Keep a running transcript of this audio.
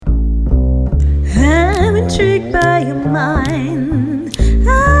intrigued by your mind.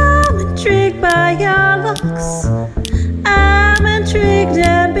 I'm intrigued by your looks. I'm intrigued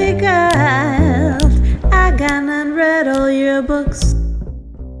and beguiled. I gone and read all your books.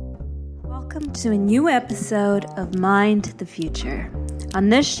 Welcome to a new episode of Mind the Future. On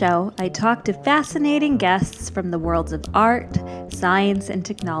this show, I talk to fascinating guests from the worlds of art, science, and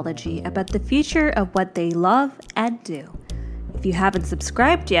technology about the future of what they love and do. If you haven't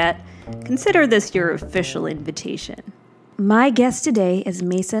subscribed yet, consider this your official invitation. My guest today is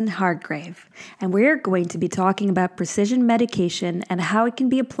Mason Hargrave, and we're going to be talking about precision medication and how it can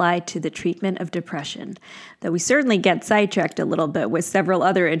be applied to the treatment of depression, though we certainly get sidetracked a little bit with several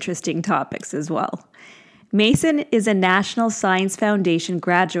other interesting topics as well. Mason is a National Science Foundation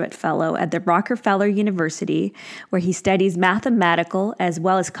Graduate Fellow at the Rockefeller University, where he studies mathematical as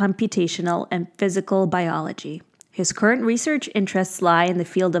well as computational and physical biology. His current research interests lie in the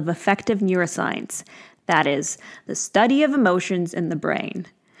field of affective neuroscience, that is, the study of emotions in the brain.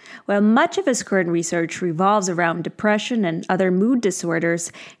 While much of his current research revolves around depression and other mood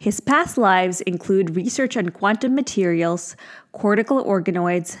disorders, his past lives include research on quantum materials, cortical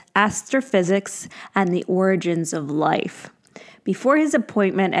organoids, astrophysics, and the origins of life. Before his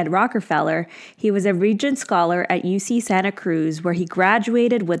appointment at Rockefeller, he was a Regent Scholar at UC Santa Cruz, where he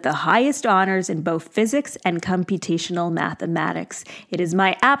graduated with the highest honors in both physics and computational mathematics. It is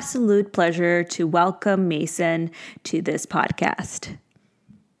my absolute pleasure to welcome Mason to this podcast.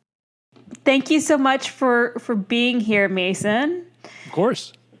 Thank you so much for being here, Mason. Of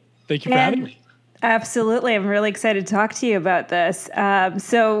course. Thank you for having me. Absolutely. I'm really excited to talk to you about this. We're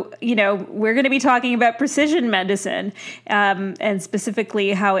going to be talking about precision medicine and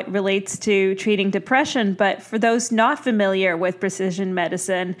specifically how it relates to treating depression. But for those not familiar with precision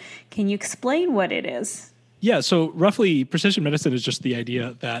medicine, can you explain what it is? Yeah. So roughly, precision medicine is just the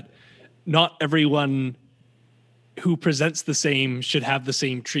idea that not everyone who presents the same should have the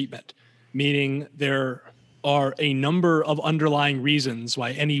same treatment, meaning there are a number of underlying reasons why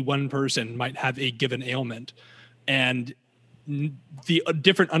any one person might have a given ailment. And the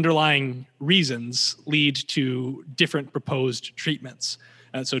different underlying reasons lead to different proposed treatments.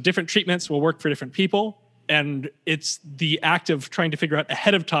 So different treatments will work for different people. And it's the act of trying to figure out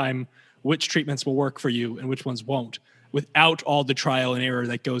ahead of time which treatments will work for you and which ones won't, without all the trial and error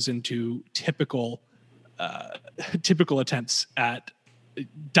that goes into typical attempts at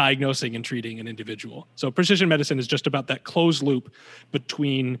diagnosing and treating an individual. So precision medicine is just about that closed loop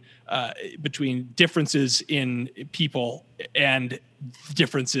between differences in people and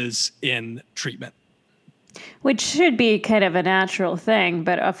differences in treatment. Which should be kind of a natural thing,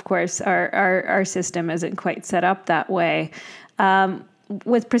 but of course our system isn't quite set up that way.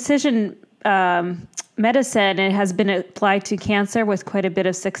 With precision medicine, it has been applied to cancer with quite a bit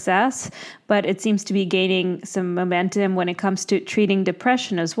of success, but it seems to be gaining some momentum when it comes to treating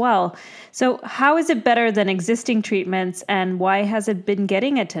depression as well. So how is it better than existing treatments, and why has it been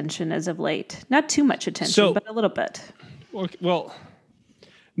getting attention as of late? Not too much attention, but a little bit. Well,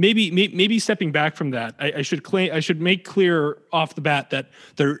 maybe stepping back from that, I should make clear off the bat that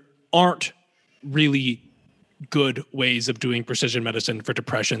there aren't really good ways of doing precision medicine for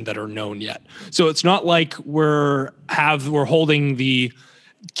depression that are known yet. So it's not like we're holding the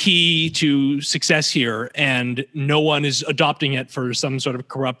key to success here and no one is adopting it for some sort of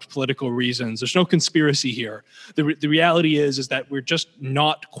corrupt political reasons. There's no conspiracy here. The reality is that we're just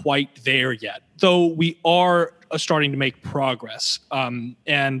not quite there yet, though we are starting to make progress.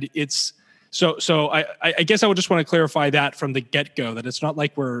 And it's so I guess I would just want to clarify that from the get-go, that it's not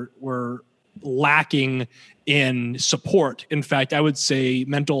like we're lacking in support. In fact, I would say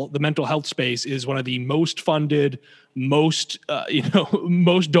the mental health space is one of the most funded, most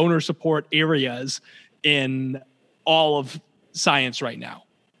donor support areas in all of science right now.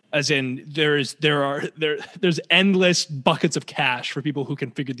 As in, there's endless buckets of cash for people who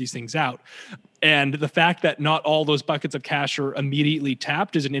can figure these things out. And the fact that not all those buckets of cash are immediately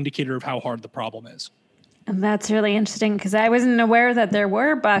tapped is an indicator of how hard the problem is. And that's really interesting, because I wasn't aware that there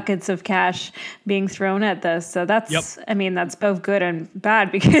were buckets of cash being thrown at this. So that's both good and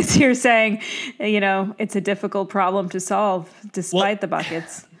bad, because you're saying, it's a difficult problem to solve despite the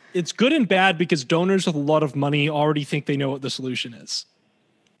buckets. It's good and bad because donors with a lot of money already think they know what the solution is.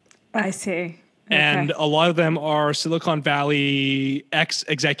 I see. Okay. And a lot of them are Silicon Valley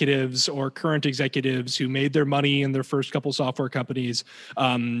ex-executives or current executives who made their money in their first couple software companies,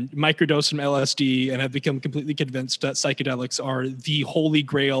 microdose some LSD, and have become completely convinced that psychedelics are the holy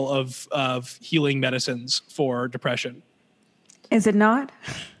grail of healing medicines for depression. Is it not?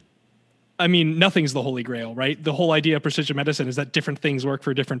 I mean, nothing's the holy grail, right? The whole idea of precision medicine is that different things work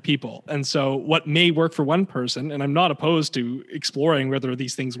for different people. And so what may work for one person, and I'm not opposed to exploring whether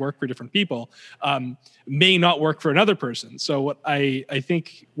these things work for different people, may not work for another person. So what I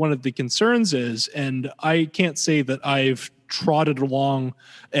think one of the concerns is, and I can't say that I've trotted along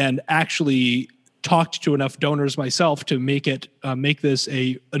and actually talked to enough donors myself to make this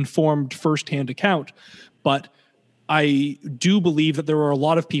a informed firsthand account, but I do believe that there are a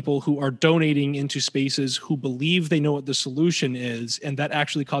lot of people who are donating into spaces who believe they know what the solution is, and that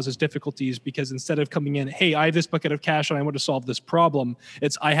actually causes difficulties because instead of coming in, hey, I have this bucket of cash and I want to solve this problem,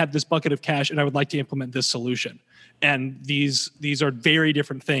 it's I have this bucket of cash and I would like to implement this solution. And these are very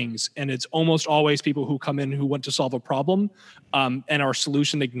different things, and it's almost always people who come in who want to solve a problem and are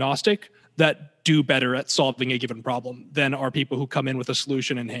solution agnostic that do better at solving a given problem than are people who come in with a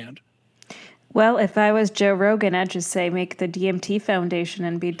solution in hand. Well, if I was Joe Rogan, I'd just say make the DMT Foundation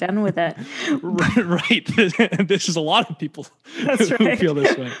and be done with it. Right. This is a lot of people who feel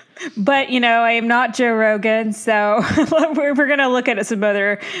this way. But, I am not Joe Rogan, so we're going to look at some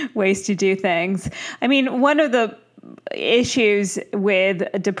other ways to do things. I mean, one of the issues with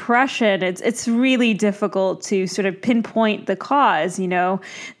depression, it's really difficult to sort of pinpoint the cause.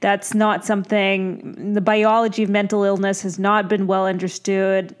 That's not something, the biology of mental illness has not been well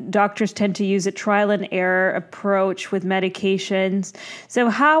understood. Doctors tend to use a trial and error approach with medications. So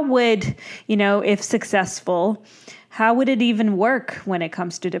how would, if successful, how would it even work when it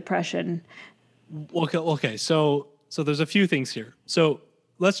comes to depression? Okay. So there's a few things here. So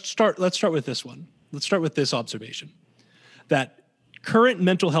let's start with this one. Let's start with this observation, that current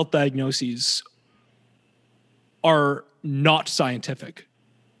mental health diagnoses are not scientific.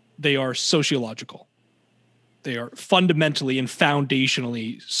 They are sociological. They are fundamentally and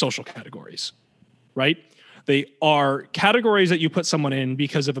foundationally social categories, right? They are categories that you put someone in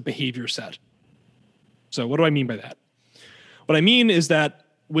because of a behavior set. So what do I mean by that? What I mean is that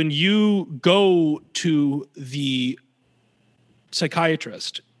when you go to the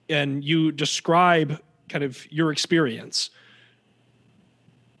psychiatrist and you describe kind of your experience,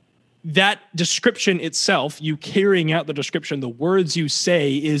 that description itself, you carrying out the description, the words you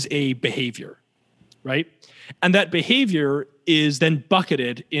say is a behavior, right? And that behavior is then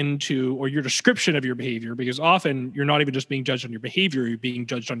bucketed into, or your description of your behavior, because often you're not even just being judged on your behavior, you're being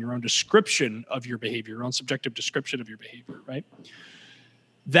judged on your own description of your behavior, your own subjective description of your behavior, right?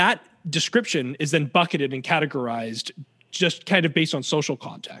 That description is then bucketed and categorized just kind of based on social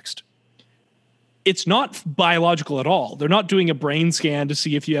context. It's not biological at all. They're not doing a brain scan to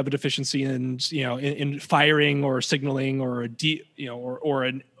see if you have a deficiency in firing or signaling or or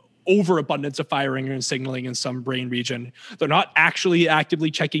an overabundance of firing and signaling in some brain region. They're not actually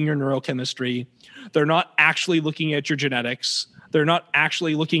actively checking your neurochemistry. They're not actually looking at your genetics. They're not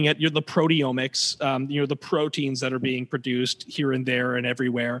actually looking at the proteomics, the proteins that are being produced here and there and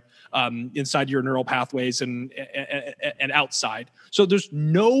everywhere inside your neural pathways and outside. So there's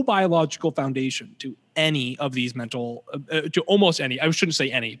no biological foundation to any of these to almost any. I shouldn't say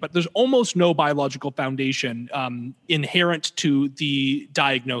any, but there's almost no biological foundation inherent to the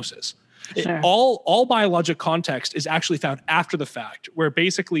diagnosis. Sure. All biologic context is actually found after the fact, where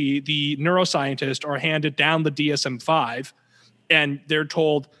basically the neuroscientists are handed down the DSM-5 and they're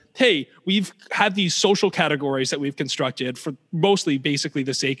told, hey, we've had these social categories that we've constructed for mostly basically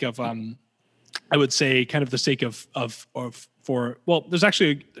the sake of, I would say kind of the sake there's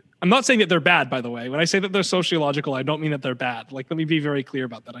actually, I'm not saying that they're bad, by the way. When I say that they're sociological, I don't mean that they're bad. Let me be very clear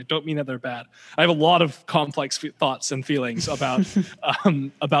about that. I don't mean that they're bad. I have a lot of complex thoughts and feelings about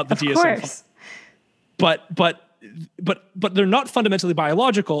the DSM. Course. But they're not fundamentally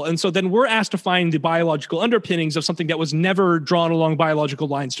biological. And so then we're asked to find the biological underpinnings of something that was never drawn along biological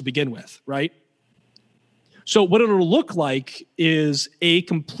lines to begin with, right? So what it'll look like is a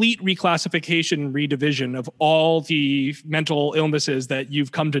complete reclassification and redivision of all the mental illnesses that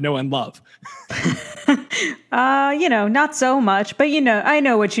you've come to know and love. Not so much, but I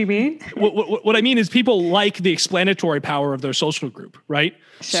know what you mean. What I mean is people like the explanatory power of their social group, right?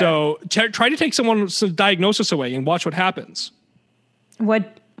 Sure. So try to take someone's diagnosis away and watch what happens.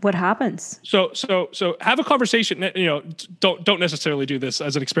 What happens? So have a conversation. Don't necessarily do this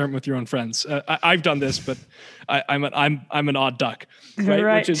as an experiment with your own friends. I've done this, but I'm an odd duck, right?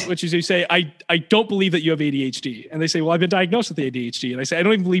 Right. Which is you say I don't believe that you have ADHD, and they say, well, I've been diagnosed with ADHD, and I say I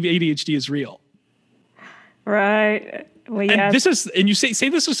don't even believe ADHD is real. Right. Well, yeah. And you say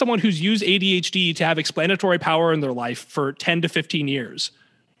this is someone who's used ADHD to have explanatory power in their life for 10 to 15 years,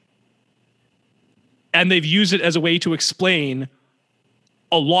 and they've used it as a way to explain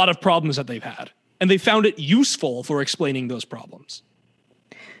a lot of problems that they've had, and they found it useful for explaining those problems.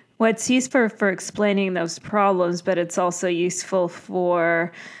 Well, it's useful for explaining those problems, but it's also useful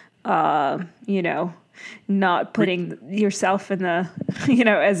for, not putting yourself in the,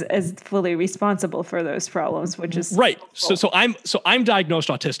 as fully responsible for those problems, which is right. So I'm diagnosed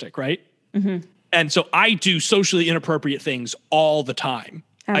autistic, right? Mm-hmm. And so I do socially inappropriate things all the time.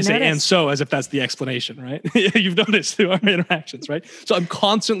 I say "and so" as if that's the explanation, right? You've noticed through our interactions, right? So I'm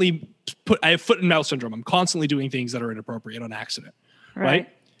constantly I have foot and mouth syndrome. I'm constantly doing things that are inappropriate on accident, right?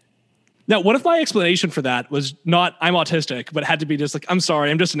 Now, what if my explanation for that was not I'm autistic, but had to be just like, I'm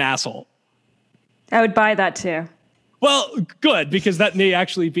sorry, I'm just an asshole? I would buy that too. Well, good, because that may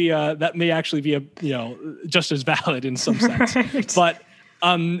actually be just as valid in some sense. Right. But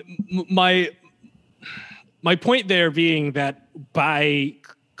my point there being that by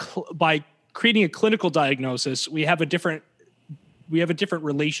creating a clinical diagnosis, we have a different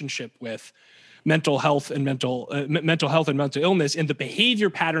relationship with mental health and mental illness and the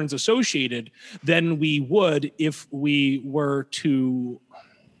behavior patterns associated than we would if we were just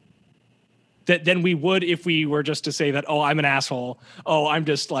to say that, oh, I'm an asshole. Oh, I'm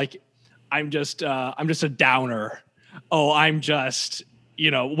just a downer. Oh, I'm just,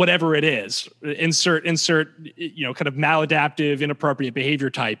 whatever it is, insert, kind of maladaptive, inappropriate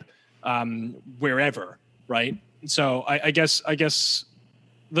behavior type, wherever. Right. So I guess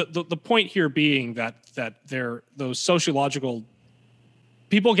the point here being that those sociological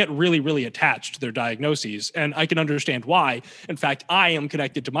people get really, really attached to their diagnoses, and I can understand why. In fact, I am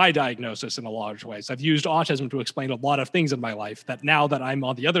connected to my diagnosis in a large ways. I've used autism to explain a lot of things in my life that now that I'm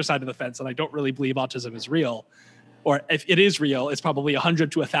on the other side of the fence and I don't really believe autism is real, or if it is real, it's probably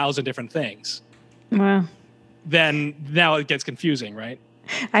 100 to 1,000 different things. Wow. Then now it gets confusing, right?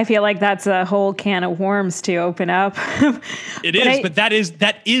 I feel like that's a whole can of worms to open up. But that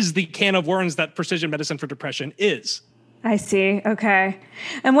is the can of worms that precision medicine for depression is. I see. Okay.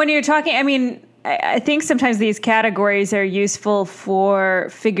 And when you're talking, I mean, I think sometimes these categories are useful for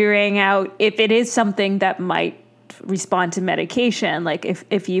figuring out if it is something that might respond to medication. Like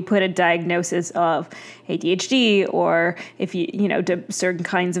if you put a diagnosis of ADHD or if certain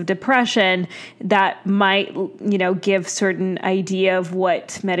kinds of depression, that might, give certain idea of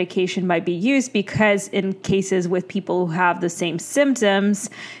what medication might be used, because in cases with people who have the same symptoms,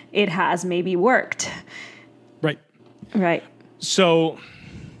 it has maybe worked. Right. So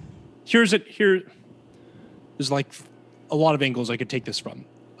there's like a lot of angles I could take this from.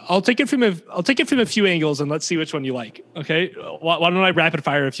 I'll take it from a few angles and let's see which one you like. Okay. Why don't I rapid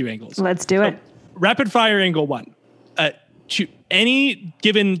fire a few angles? Let's do it. Rapid fire angle one. Any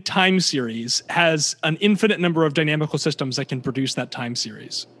given time series has an infinite number of dynamical systems that can produce that time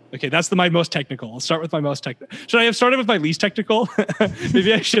series. Okay, that's my most technical. I'll start with my most technical. Should I have started with my least technical?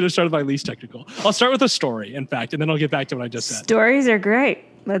 Maybe I should have started with my least technical. I'll start with a story, in fact, and then I'll get back to what I just said. Stories are great.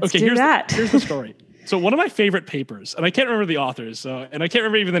 Let's do that. Here's the story. So one of my favorite papers, and I can't remember the authors, and I can't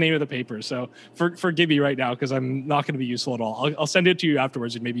remember even the name of the paper, so forgive me right now because I'm not going to be useful at all. I'll send it to you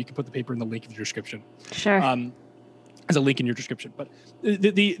afterwards, and maybe you can put the paper in the link in your description. Sure. As a link in your description. But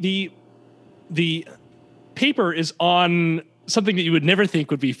the paper is on something that you would never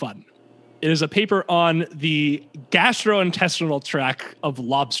think would be fun. It is a paper on the gastrointestinal tract of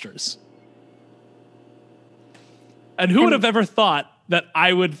lobsters. And who would have ever thought that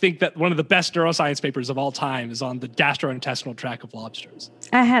I would think that one of the best neuroscience papers of all time is on the gastrointestinal tract of lobsters?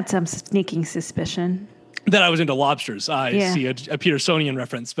 I had some sneaking suspicion that I was into lobsters. I see a Petersonian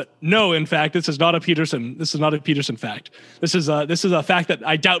reference, but no, in fact, this is not a Peterson. This is not a Peterson fact. This is a fact that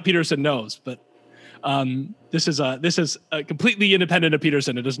I doubt Peterson knows, but this is completely independent of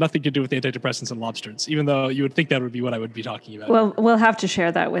Peterson. It has nothing to do with antidepressants and lobsters, even though you would think that would be what I would be talking about. Well, we'll have to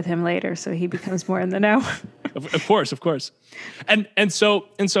share that with him later, so he becomes more in the know. Of course, and so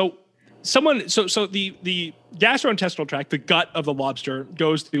the gastrointestinal tract, the gut of the lobster,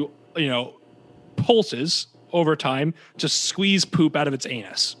 goes through pulses over time to squeeze poop out of its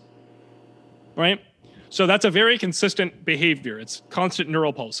anus, right? So that's a very consistent behavior. It's constant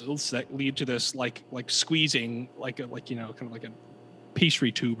neural pulses that lead to this like squeezing, kind of like a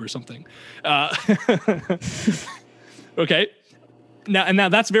pastry tube or something. Okay. Now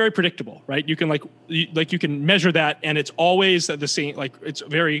that's very predictable, right? You can you can measure that, and it's always the same. Like it's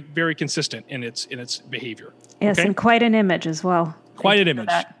very, very consistent in its behavior. Yes, okay? And quite an image as well. Quite an image.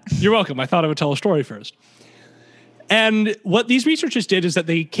 You're welcome. I thought I would tell a story first. And what these researchers did is that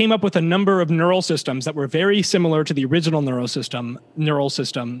they came up with a number of neural systems that were very similar to the original neural system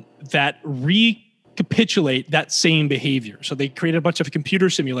that recapitulate that same behavior. So they created a bunch of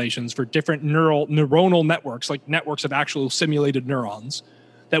computer simulations for different neuronal networks, like networks of actual simulated neurons,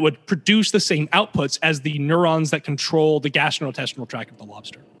 that would produce the same outputs as the neurons that control the gastrointestinal tract of the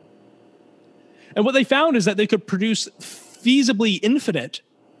lobster. And what they found is that they could produce feasibly infinite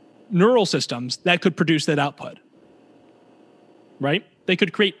neural systems that could produce that output, right? They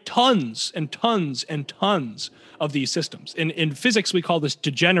could create tons and tons and tons of these systems. In physics, we call this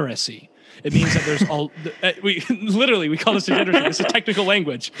degeneracy. It means that there's all we call this degeneracy. It's a technical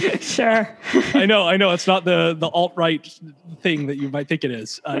language. Sure. I know. It's not the alt-right thing that you might think it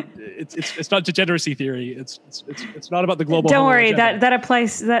is. It's not degeneracy theory. It's not about the global. Don't worry. That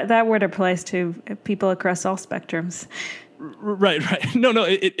applies. That word applies to people across all spectrums. Right. No.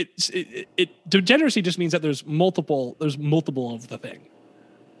 Degeneracy just means that there's multiple of the thing,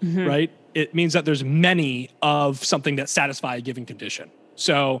 right? It means that there's many of something that satisfy a given condition.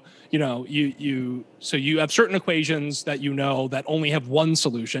 So, you have certain equations that that only have one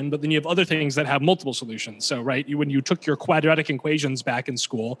solution, but then you have other things that have multiple solutions. So, right, when you took your quadratic equations back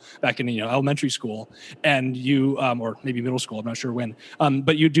in elementary school, and you, or maybe middle school, I'm not sure when,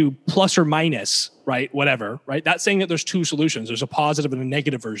 but you do plus or minus, right, whatever, right? That's saying that there's two solutions. There's a positive and a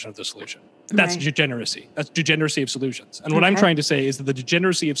negative version of the solution. That's degeneracy. That's degeneracy of solutions. And what I'm trying to say is that the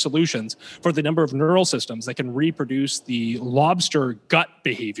degeneracy of solutions for the number of neural systems that can reproduce the lobster gut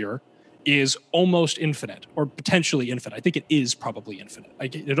behavior is almost infinite, or potentially infinite. I think it is probably infinite. I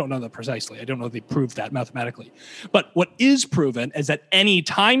don't know that precisely. I don't know if they proved that mathematically. But what is proven is that any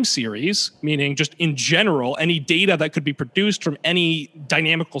time series, meaning just in general, any data that could be produced from any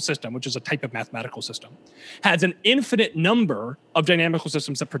dynamical system, which is a type of mathematical system, has an infinite number of dynamical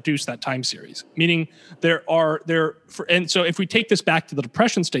systems that produce that time series. Meaning and so if we take this back to the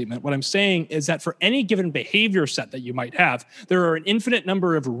depression statement, what I'm saying is that for any given behavior set that you might have, there are an infinite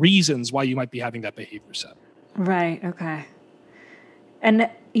number of reasons why you might be having that behavior set. Right. Okay. And,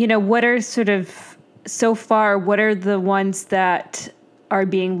 what are so far, what are the ones that are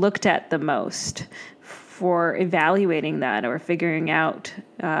being looked at the most for evaluating that or figuring out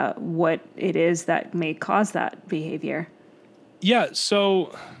what it is that may cause that behavior? Yeah.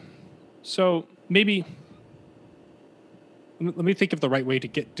 So maybe let me think of the right way to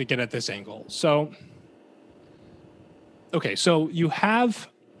get at this angle. So, okay. So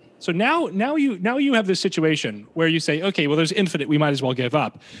now you have this situation where you say, okay, well, there's infinite, we might as well give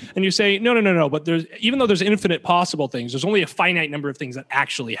up. And you say, no, but even though there's infinite possible things, there's only a finite number of things that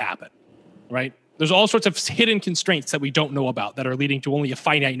actually happen, right? There's all sorts of hidden constraints that we don't know about that are leading to only a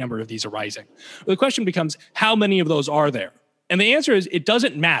finite number of these arising. The question becomes, how many of those are there? And the answer is, it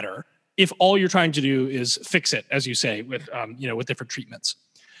doesn't matter if all you're trying to do is fix it, as you say, with different treatments.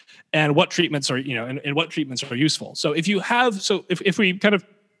 And what treatments are, and what treatments are useful. So if we kind of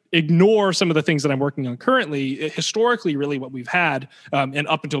ignore some of the things that I'm working on currently, historically, really what we've had, and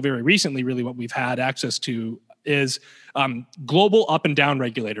up until very recently, really what we've had access to is global up and down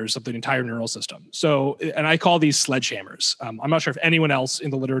regulators of the entire neural system. So, and I call these sledgehammers. I'm not sure if anyone else in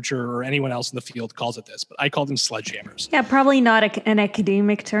the literature or anyone else in the field calls it this, but I call them sledgehammers. Yeah, probably not an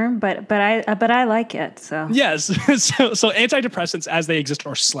academic term, but I like it. So yes, so antidepressants as they exist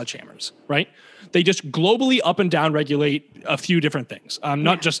are sledgehammers, right? They just globally up and down regulate a few different things.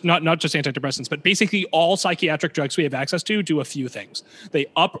 Not just antidepressants, but basically all psychiatric drugs we have access to do a few things. They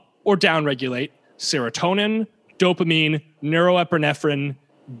up or down regulate serotonin, dopamine, neuroepinephrine,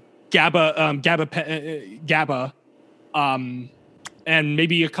 GABA, and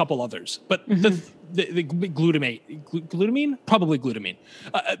maybe a couple others. But the glutamine, probably glutamine.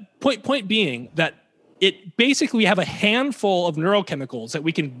 Point being that it basically we have a handful of neurochemicals that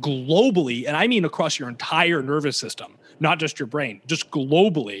we can globally, and I mean across your entire nervous system, not just your brain, just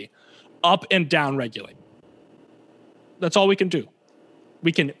globally, up and down regulate. That's all we can do.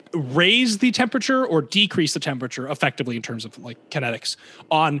 We can raise the temperature or decrease the temperature effectively in terms of like kinetics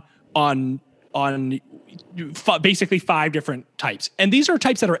on basically 5 different types. And these are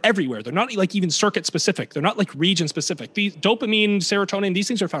types that are everywhere. They're not like even circuit specific. They're not like region specific. These dopamine, serotonin, these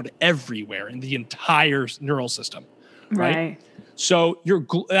things are found everywhere in the entire neural system. Right. So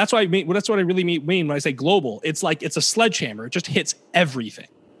that's what I mean. That's what I really mean when I say global. It's like it's a sledgehammer. It just hits everything.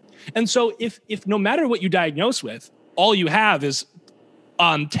 And so if no matter what you diagnose with, all you have is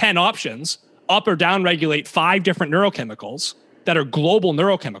 10 options, up or down regulate 5 different neurochemicals that are global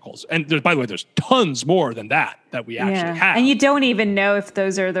neurochemicals. And by the way, there's tons more than that we actually have. And you don't even know if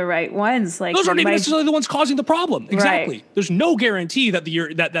those are the right ones. Like those aren't even necessarily the ones causing the problem. Exactly. Right. There's no guarantee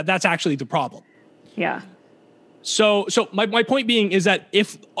that that's actually the problem. Yeah. So my point being is that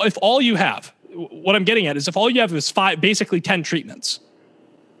if all you have, what I'm getting at is if all you have is basically 10 treatments,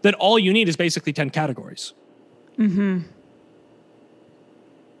 then all you need is basically 10 categories. Mm-hmm.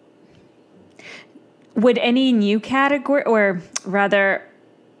 Would any new category, or rather,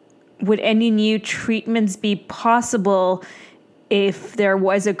 would any new treatments be possible if there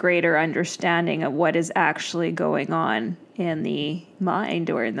was a greater understanding of what is actually going on in the mind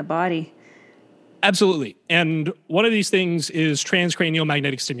or in the body. Absolutely. And one of these things is transcranial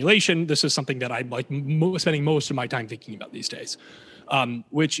magnetic stimulation. This is something that I'm like spending most of my time thinking about these days,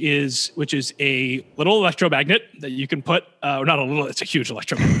 which is a little electromagnet that you can put, or not a little, it's a huge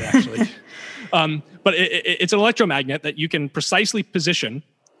electromagnet actually. But it's an electromagnet that you can precisely position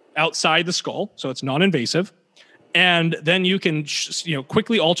outside the skull, so it's non-invasive. And then you can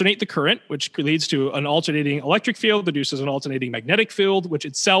quickly alternate the current, which leads to an alternating electric field, produces an alternating magnetic field, which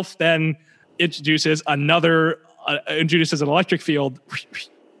itself then introduces an electric field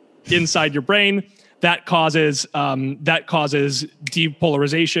inside your brain that causes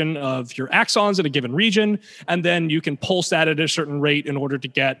depolarization of your axons in a given region, and then you can pulse that at a certain rate in order to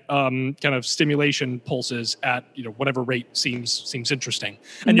get kind of stimulation pulses at whatever rate seems interesting.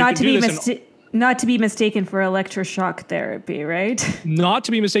 And not to be mistaken for electroshock therapy, right? Not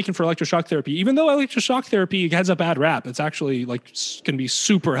to be mistaken for electroshock therapy. Even though electroshock therapy has a bad rap, it's actually can be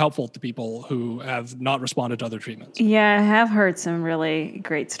super helpful to people who have not responded to other treatments. Yeah, I have heard some really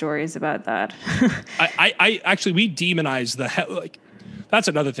great stories about that. I actually, we demonize the hell. That's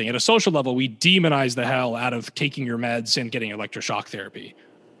another thing. At a social level, we demonize the hell out of taking your meds and getting electroshock therapy.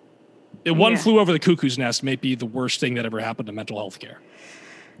 One flew over the cuckoo's nest may be the worst thing that ever happened to mental health care.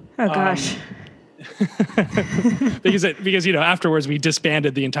 Oh gosh. because afterwards we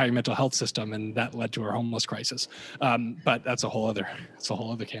disbanded the entire mental health system, and that led to our homeless crisis. But that's a whole other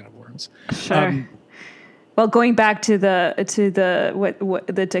can of worms. Sure. Well, going back to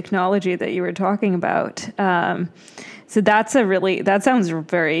the technology that you were talking about, so that sounds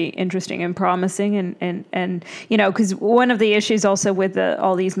very interesting and promising, and because one of the issues also with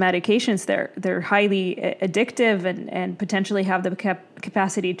all these medications, they're highly addictive and potentially have the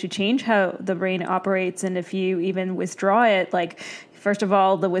capacity to change how the brain operates, and if you even withdraw it, first of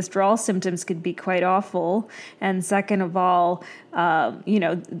all, the withdrawal symptoms could be quite awful. And second of all,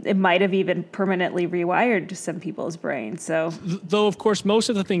 it might have even permanently rewired some people's brains. So, though, of course, most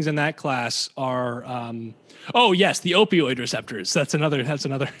of the things in that class are, the opioid receptors. That's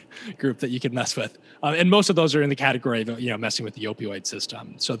another group that you can mess with. And most of those are in the category of, messing with the opioid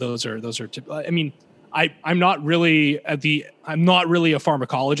system. So those are, I mean, I'm not really a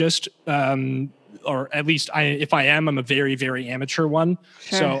pharmacologist. Or at least if I am, I'm a very, very amateur one.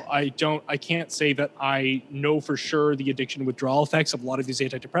 Sure. So I can't say that I know for sure the addiction and withdrawal effects of a lot of these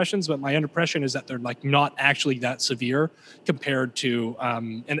antidepressants, but my impression is that they're not actually that severe compared to,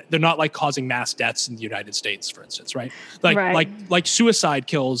 and they're not causing mass deaths in the United States, for instance, right? Like suicide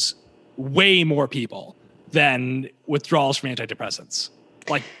kills way more people than withdrawals from antidepressants,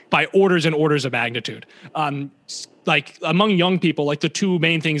 by orders and orders of magnitude. Among young people, the two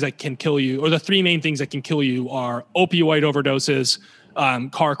main things that can kill you, or the three main things that can kill you, are opioid overdoses,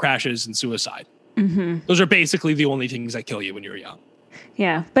 car crashes, and suicide. Mm-hmm. Those are basically the only things that kill you when you're young.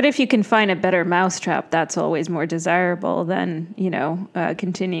 Yeah, but if you can find a better mousetrap, that's always more desirable than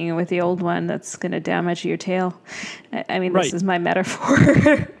continuing with the old one that's going to damage your tail. I mean, this is my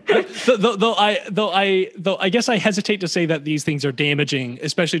metaphor. Though I guess I hesitate to say that these things are damaging,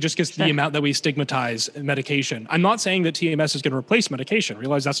 especially just because the amount that we stigmatize medication. I'm not saying that TMS is going to replace medication.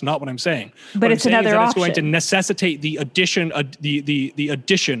 Realize that's not what I'm saying. But it's another option. It's going to necessitate the addition, the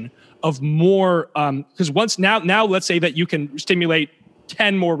addition of more. Because once now, let's say that you can stimulate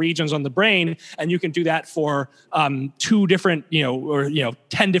 10 more regions on the brain, and you can do that for 2 different,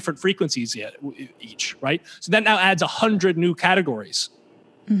 10 different frequencies each, right? So that now adds 100 new categories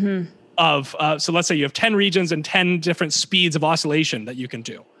of, so let's say you have 10 regions and 10 different speeds of oscillation that you can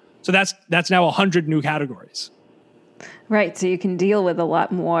do. So that's now 100 new categories. Right. So you can deal with a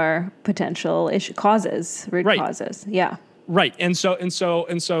lot more potential root causes. Yeah. Right. And so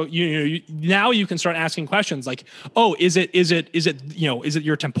you now you can start asking questions like, oh, is it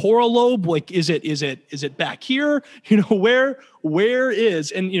your temporal lobe? Is it back here? Where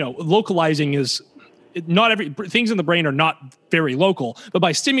is, and localizing is, not every things in the brain are not very local, but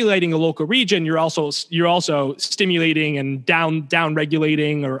by stimulating a local region, you're also stimulating and down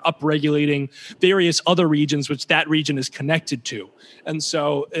regulating or up regulating various other regions which that region is connected to. And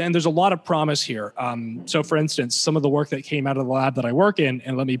there's a lot of promise here. So for instance, some of the work that came out of the lab that I work in,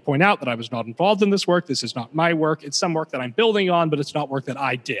 and let me point out that I was not involved in this work. This is not my work. It's some work that I'm building on, but it's not work that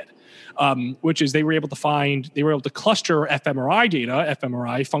I did. Which is they were able to cluster fMRI data,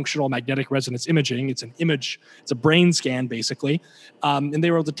 fMRI, functional magnetic resonance imaging. It's a brain scan basically. And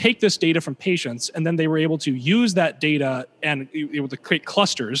they were able to take this data from patients, and then they were able to use that data and able to create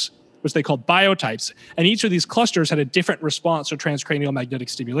clusters which they called biotypes. And each of these clusters had a different response to transcranial magnetic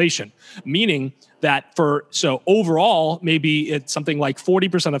stimulation, meaning that so overall, maybe it's something like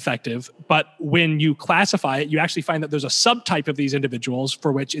 40% effective, but when you classify it, you actually find that there's a subtype of these individuals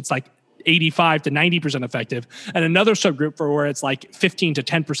for which it's like 85 to 90% effective, and another subgroup for where it's like 15 to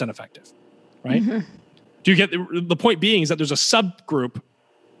 10% effective, right? Mm-hmm. Do you get the point being is that there's a subgroup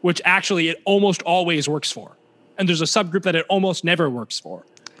which actually it almost always works for, and there's a subgroup that it almost never works for.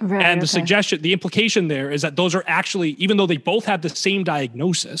 Right, and the implication there is that those are actually, even though they both have the same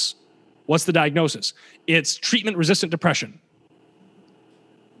diagnosis, what's the diagnosis? It's treatment-resistant depression.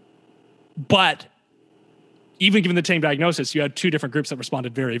 But even given the same diagnosis, you had two different groups that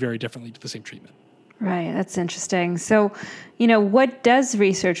responded very, very differently to the same treatment. Right. That's interesting. So, what does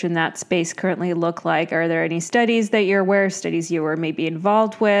research in that space currently look like? Are there any studies that you're aware of, studies you were maybe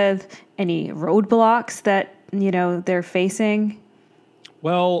involved with, any roadblocks that, they're facing?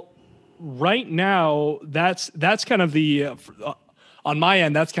 Well, right now, that's kind of the, on my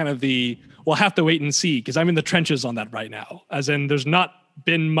end, that's kind of the, we'll have to wait and see, because I'm in the trenches on that right now. As in, there's not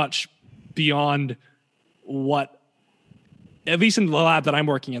been much beyond what, at least in the lab that I'm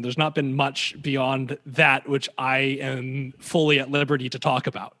working in, there's not been much beyond that, which I am fully at liberty to talk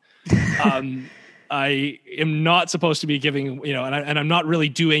about. I am not supposed to be giving, and I'm not really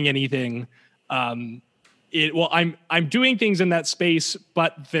doing anything. I'm doing things in that space,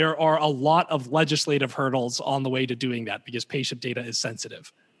 but there are a lot of legislative hurdles on the way to doing that because patient data is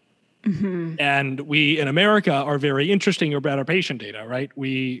sensitive. Mm-hmm. And we in America are very interesting about our patient data, right?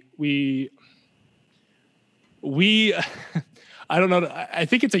 We I don't know. I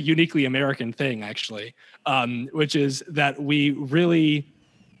think it's a uniquely American thing, actually, which is that we really,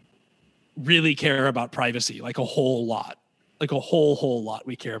 really care about privacy, like a whole lot, like a whole lot.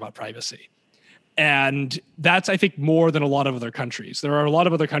 We care about privacy. And that's, I think, more than a lot of other countries. There are a lot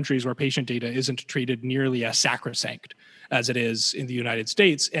of other countries where patient data isn't treated nearly as sacrosanct as it is in the United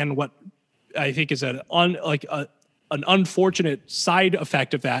States. And what I think is an unfortunate side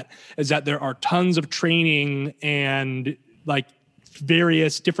effect of that is that there are tons of training and like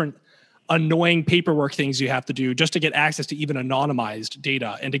various different annoying paperwork things you have to do just to get access to even anonymized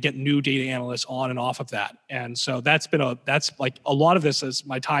data and to get new data analysts on and off of that. And so that's like a lot of this is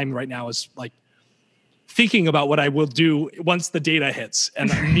my time right now is like thinking about what I will do once the data hits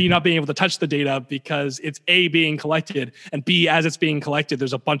and me not being able to touch the data because it's A, being collected, and B, as it's being collected,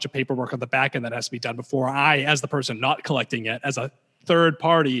 there's a bunch of paperwork on the back end that has to be done before I, as the person not collecting it, as a third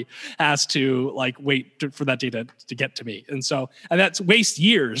party, has to like wait for that data to get to me. And that's waste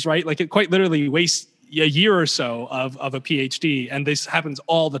years, right? Like it quite literally wastes a year or so of a PhD, and this happens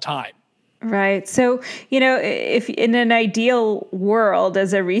all the time. Right. So, if in an ideal world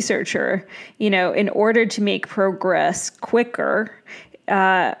as a researcher, in order to make progress quicker,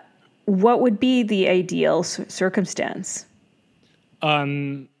 what would be the ideal circumstance?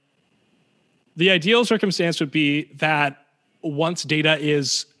 The ideal circumstance would be that once data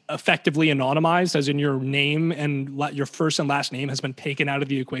is effectively anonymized, as in your name and your first and last name has been taken out of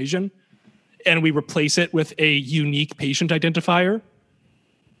the equation, and we replace it with a unique patient identifier,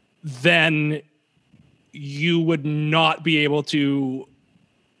 then you would not be able to,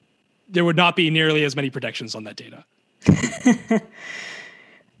 there would not be nearly as many protections on that data.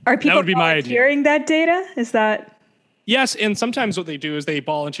 Are people volunteering that data? Is that? Yes, and sometimes what they do is they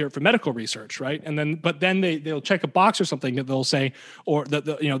volunteer for medical research, right? And then they'll check a box or something that they'll say, or that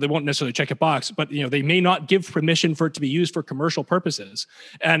they won't necessarily check a box, but they may not give permission for it to be used for commercial purposes.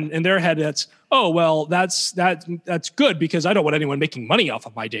 And in their head, that's good because I don't want anyone making money off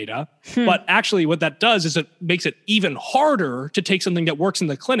of my data. But actually, what that does is it makes it even harder to take something that works in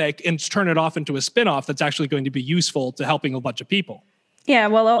the clinic and turn it off into a spin-off that's actually going to be useful to helping a bunch of people. Yeah,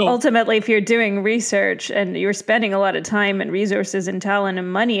 well, ultimately, if you're doing research and you're spending a lot of time and resources and talent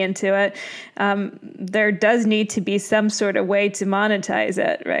and money into it, there does need to be some sort of way to monetize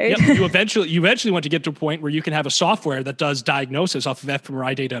it, right? Yep. You eventually want to get to a point where you can have a software that does diagnosis off of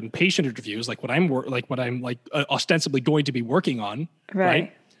fMRI data and patient interviews, like what I'm ostensibly going to be working on,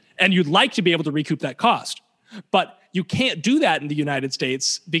 right? And you'd like to be able to recoup that cost, but you can't do that in the United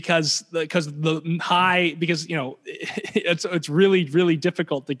States because it's really, really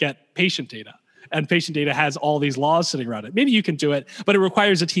difficult to get patient data, and patient data has all these laws sitting around it. Maybe you can do it, but it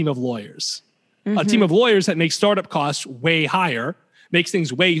requires a team of lawyers, a team of lawyers that makes startup costs way higher, makes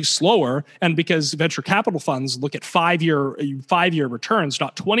things way slower. And because venture capital funds look at 5-year returns,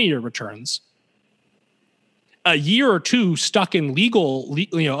 not 20-year returns, a year or two stuck in legal,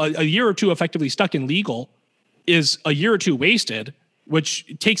 a year or two effectively stuck in legal is a year or two wasted, which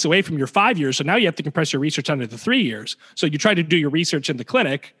takes away from your 5 years. So now you have to compress your research under the 3 years. So you try to do your research in the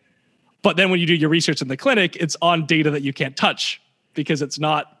clinic, But then when you do your research in the clinic, it's on data that you can't touch because it's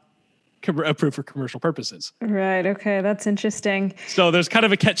not approved for commercial purposes. Right. Okay. That's interesting. So there's kind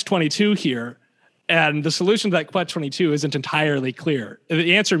of a catch-22 here. And the solution to that catch-22 isn't entirely clear.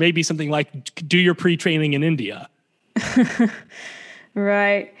 The answer may be something like do your pre-training in India.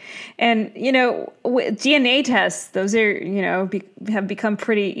 Right. And, DNA tests, those are, have become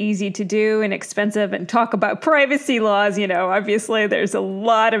pretty easy to do and expensive, and talk about privacy laws. Obviously there's a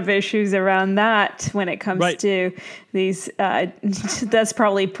lot of issues around that when it comes to these. That's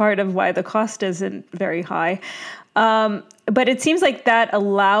probably part of why the cost isn't very high. But it seems like that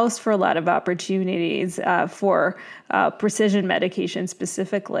allows for a lot of opportunities for precision medication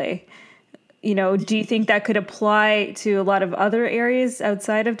specifically. Do you think that could apply to a lot of other areas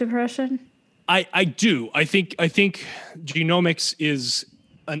outside of depression? I do. I think genomics is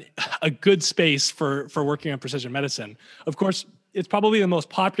a good space for working on precision medicine. Of course, it's probably the most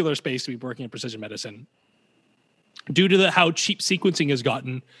popular space to be working in precision medicine. Due to how cheap sequencing has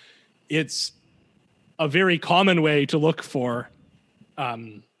gotten, it's a very common way to look for.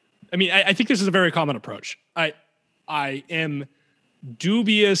 I think this is a very common approach. I am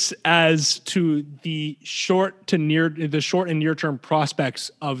dubious as to the short and near term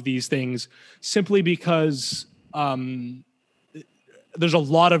prospects of these things, simply because there's a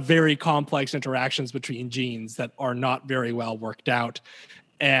lot of very complex interactions between genes that are not very well worked out.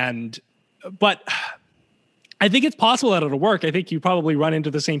 But I think it's possible that it'll work. I think you probably run into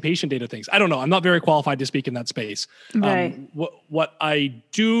the same patient data things. I don't know. I'm not very qualified to speak in that space. Right. What I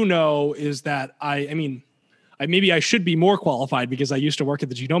do know is that maybe I should be more qualified because I used to work at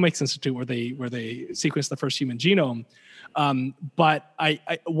the Genomics Institute where they sequenced the first human genome. But I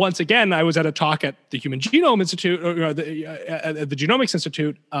once again, I was at a talk at the Human Genome Institute, at the Genomics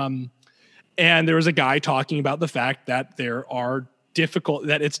Institute, and there was a guy talking about the fact that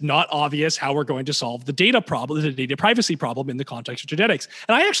that it's not obvious how we're going to solve the data privacy problem in the context of genetics.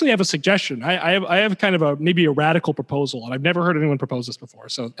 And I actually have a suggestion. I have kind of maybe a radical proposal, and I've never heard anyone propose this before.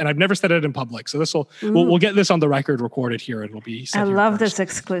 And I've never said it in public. So we'll get this on the record, recorded here, and it'll be. I love this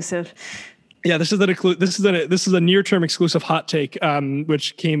exclusive. Yeah, this is a near-term exclusive hot take,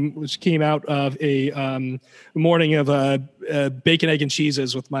 which came out of a morning of bacon, egg, and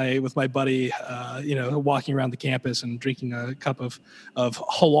cheeses with my buddy, walking around the campus and drinking a cup of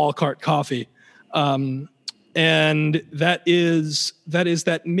halal cart coffee, and that is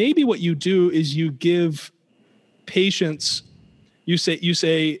that maybe what you do is you give patients, you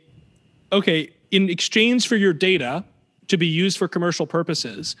say, okay, in exchange for your data to be used for commercial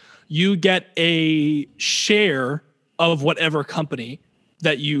purposes, you get a share of whatever company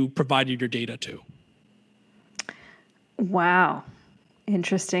that you provided your data to. Wow.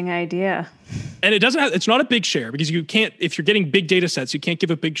 Interesting idea. And it's not a big share because you can't, if you're getting big data sets, you can't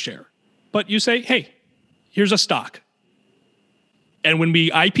give a big share. But you say, hey, here's a stock. And when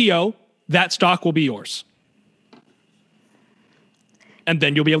we IPO, that stock will be yours. And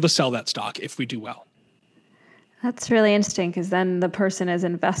then you'll be able to sell that stock if we do well. That's really interesting because then the person is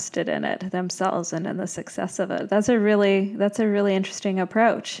invested in it themselves and in the success of it. That's a really interesting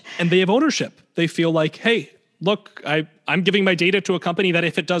approach. And they have ownership. They feel like, hey, look, I'm giving my data to a company that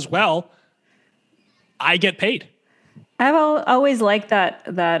if it does well, I get paid. I've always liked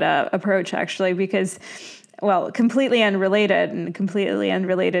that approach actually because. Well, completely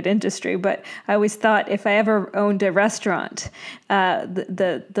unrelated industry, but I always thought if I ever owned a restaurant,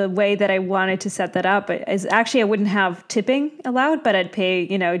 the way that I wanted to set that up is actually I wouldn't have tipping allowed, but I'd pay,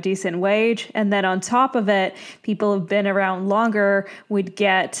 a decent wage. And then on top of it, people who've been around longer would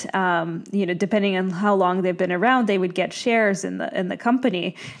get, depending on how long they've been around, they would get shares in the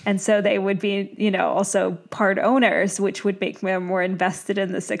company. And so they would be, also part owners, which would make them more invested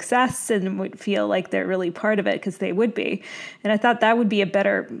in the success and would feel like they're really part of it because they would be. And I thought that would be a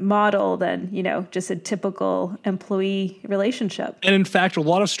better model than, just a typical employee relationship. And in fact, a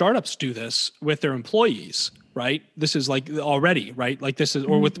lot of startups do this with their employees, right? This is like already, right? Like this is,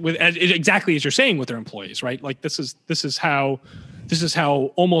 or with exactly as you're saying with their employees, right? Like this is how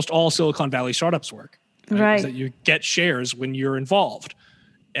almost all Silicon Valley startups work, right? Is that you get shares when you're involved.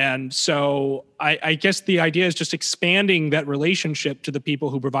 And so I guess the idea is just expanding that relationship to the people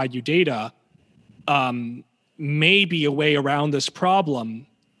who provide you data may be a way around this problem.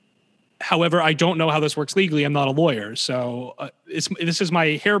 However, I don't know how this works legally. I'm not a lawyer. So this is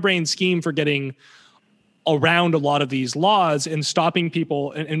my harebrained scheme for getting around a lot of these laws and stopping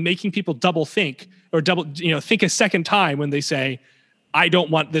people and making people double think or think a second time when they say, I don't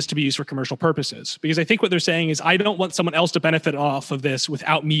want this to be used for commercial purposes. Because I think what they're saying is, I don't want someone else to benefit off of this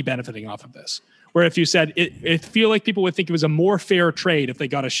without me benefiting off of this. where if you said it feel like people would think it was a more fair trade if they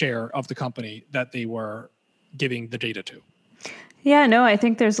got a share of the company that they were giving the data to. Yeah, no, I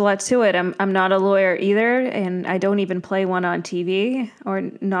think there's a lot to it. I'm not a lawyer either, and I don't even play one on TV or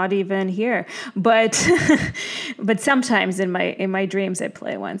not even here. But but sometimes in my dreams I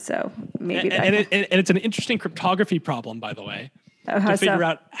play one. So maybe and it's an interesting cryptography problem, by the way, to figure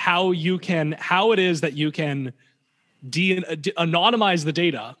out how it is that you can anonymize the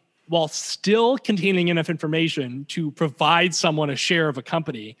data while still containing enough information to provide someone a share of a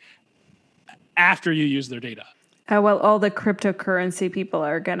company after you use their data. Well, all the cryptocurrency people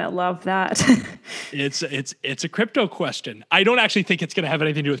are gonna love that. It's a crypto question. I don't actually think it's going to have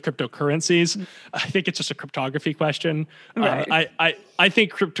anything to do with cryptocurrencies. I think it's just a cryptography question. Right. I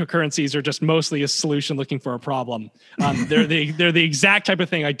think cryptocurrencies are just mostly a solution looking for a problem. They're the exact type of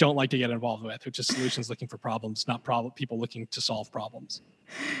thing I don't like to get involved with, which is solutions looking for problems, not people looking to solve problems.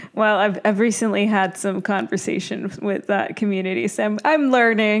 Well, I've recently had some conversation with that community, so I'm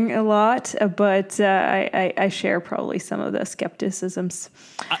learning a lot, but I share probably some of the skepticisms.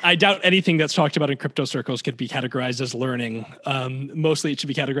 I doubt anything that's talked about in crypto circles could be categorized as learning. Mostly it should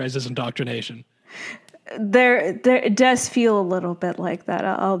be categorized as indoctrination. There it does feel a little bit like that,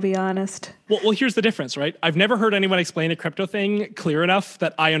 I'll be honest. Well, here's the difference, right? I've never heard anyone explain a crypto thing clear enough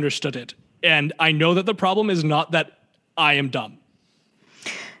that I understood it. And I know that the problem is not that I am dumb.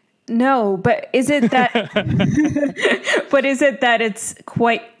 No, but is it that it's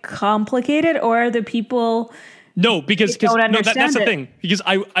quite complicated, or are the people because don't understand that's the it? thing. Because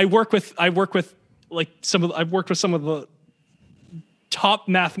I've worked with some of the top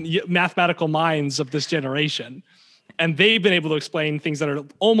mathematical minds of this generation, and they've been able to explain things that are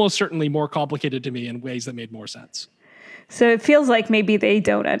almost certainly more complicated to me in ways that made more sense. So it feels like maybe they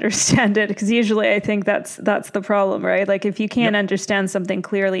don't understand it, because usually I think that's the problem, right? Like if you can't understand something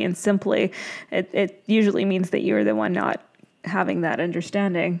clearly and simply, it usually means that you're the one not having that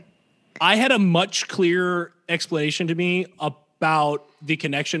understanding. I had a much clearer explanation to me about the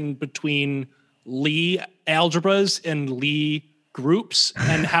connection between Lie algebras and Lie groups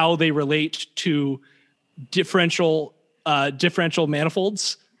and how they relate to differential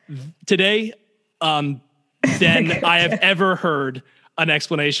manifolds today. Than I have ever heard an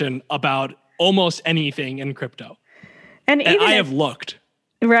explanation about almost anything in crypto. And I have looked.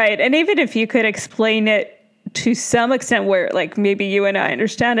 Right. And even if you could explain it to some extent where like maybe you and I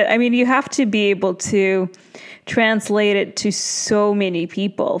understand it, I mean, you have to be able to translate it to so many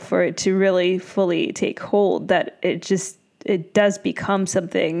people for it to really fully take hold that it does become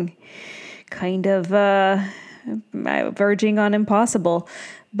something kind of verging on impossible.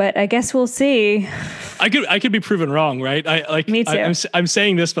 But I guess we'll see. I could be proven wrong, right? Me too. I'm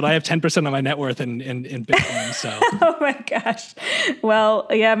saying this, but I have 10% of my net worth in Bitcoin. So. Oh my gosh. Well,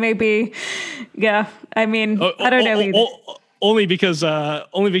 yeah, maybe. Yeah. I mean, I don't know either. Only because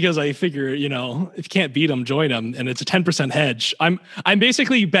I figure, if you can't beat them, join them, and it's a 10% hedge. I'm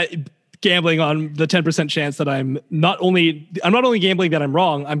basically gambling on the 10% chance that I'm not only gambling that I'm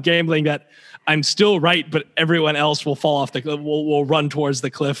wrong. I'm gambling that I'm still right, but everyone else will fall off will run towards the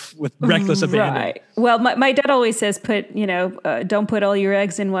cliff with reckless abandon. Right. Well, my dad always says, don't put all your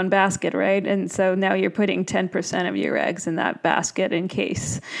eggs in one basket, right? And so now you're putting 10% of your eggs in that basket in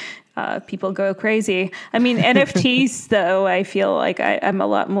case people go crazy. I mean, NFTs, though, I feel like I'm a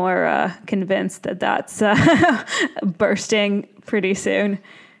lot more convinced that that's bursting pretty soon.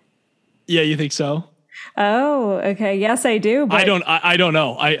 Yeah, you think so? Oh, okay. Yes, I do. But I don't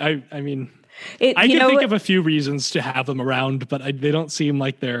know. I mean. I can think of a few reasons to have them around, but they don't seem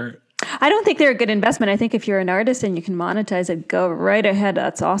like they're... I don't think they're a good investment. I think if you're an artist and you can monetize it, go right ahead.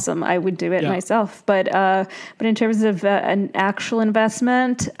 That's awesome. I would do it myself. But in terms of an actual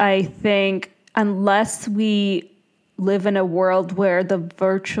investment, I think unless we live in a world where the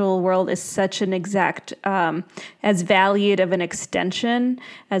virtual world is such an exact, as valued of an extension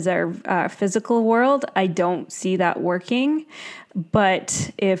as our physical world, I don't see that working.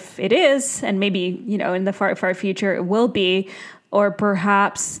 But if it is, and maybe, in the far, far future it will be, or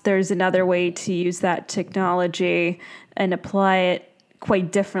perhaps there's another way to use that technology and apply it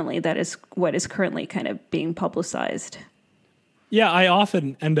quite differently, that is what is currently kind of being publicized. Yeah, I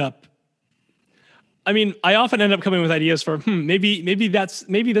often end up coming with ideas for maybe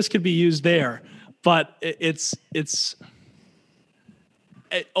this could be used there, but it's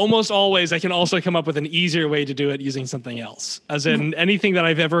almost always I can also come up with an easier way to do it using something else. As in anything that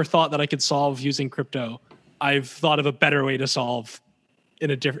I've ever thought that I could solve using crypto, I've thought of a better way to solve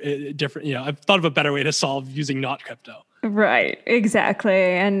in a different. I've thought of a better way to solve using not crypto. Right, exactly.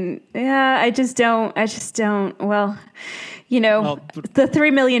 And yeah, I just don't, well, you know, Well, but the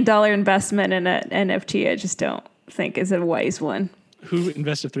 $3 million investment in an NFT, I just don't think is a wise one. who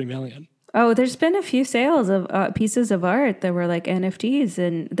invested $3 million? Oh, there's been a few sales of pieces of art that were like NFTs,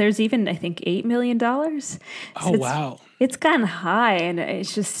 and there's even, I think, $8 million. So Oh, wow. it's gotten high, and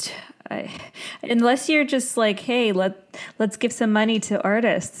it's just, unless you're just like, hey, let's give some money to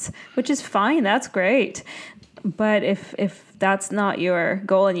artists, which is fine, that's great. But if that's not your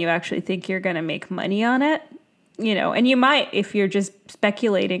goal and you actually think you're going to make money on it, you know, and you might if you're just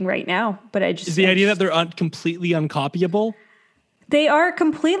speculating right now. But Is the idea that they're completely uncopyable? they are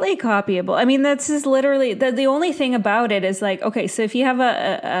completely copyable. I mean, this is literally the only thing about it is like, okay, so if you have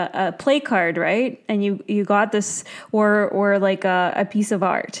a play card, right, and you got this, or like a piece of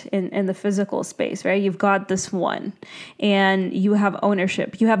art in the physical space, right, you've got this one, and you have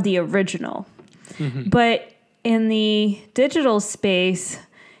ownership, you have the original, but in the digital space,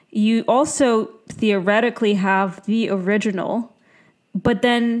 you also theoretically have the original, but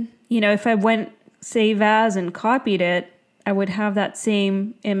then, you know, if I went save as and copied it, I would have that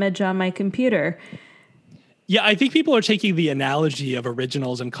same image on my computer. Yeah, I think people are taking the analogy of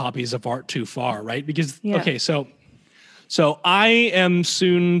originals and copies of art too far, right? Because, okay, so I am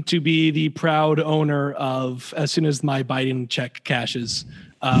soon to be the proud owner of, as soon as my Biden check cashes,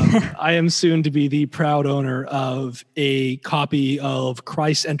 I am soon to be the proud owner of a copy of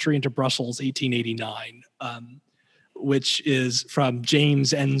Christ's Entry into Brussels, 1889, which is from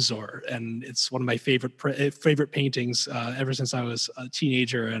James Ensor, and it's one of my favorite paintings ever since I was a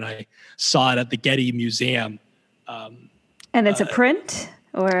teenager, and I saw it at the Getty Museum. And it's a print,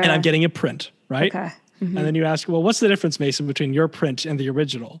 or and I'm getting a print, right? Okay. And then you ask, well, what's the difference, Mason, between your print and the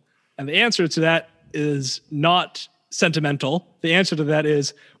original? And the answer to that is not sentimental. The answer to that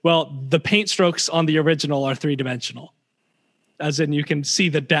is, well, the paint strokes on the original are three-dimensional, as in you can see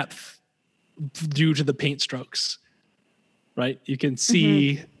the depth due to the paint strokes. Right? You can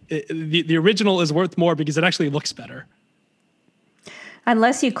see the original is worth more because it actually looks better.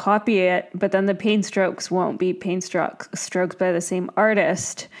 Unless you copy it, but then the paint strokes won't be paint strokes by the same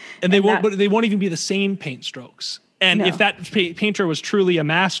artist. And they won't, but they won't even be the same paint strokes. And if that painter was truly a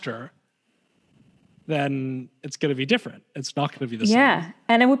master, then it's going to be different. It's not going to be the same. Yeah.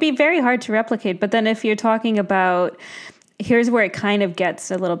 And it would be very hard to replicate. But then if you're talking about, here's where it kind of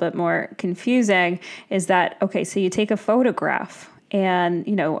gets a little bit more confusing, is that, okay, so you take a photograph and,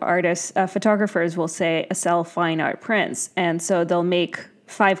 you know, photographers will say sell fine art prints. And so they'll make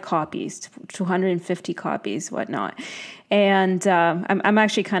 5 copies, 250 copies, whatnot. And I'm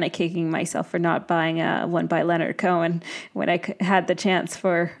actually kind of kicking myself for not buying one by Leonard Cohen when I had the chance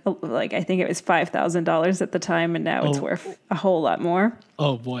for, like, I think it was $5,000 at the time, and now it's worth a whole lot more.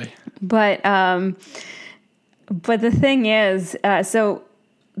 Oh, boy. But the thing is, so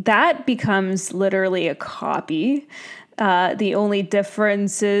that becomes literally a copy. The only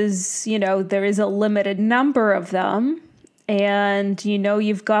difference is, you know, there is a limited number of them. And, you know,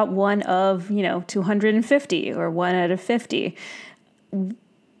 you've got one of, you know, 250 or 1 out of 50.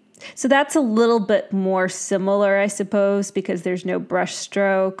 So that's a little bit more similar, I suppose, because there's no brush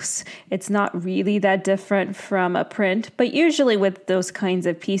strokes. It's not really that different from a print. But usually with those kinds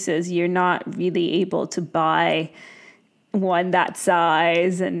of pieces, you're not really able to buy one that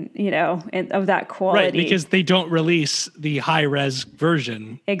size and, you know, and of that quality. Right, because they don't release the high-res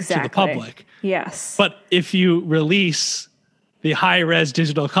version to the public. Yes. But if you release the high-res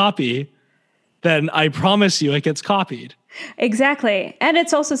digital copy, then I promise you it gets copied. Exactly. And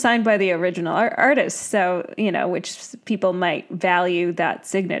it's also signed by the original artist. So, you know, which people might value that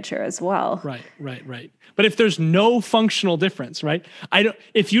signature as well. Right. But if there's no functional difference, right?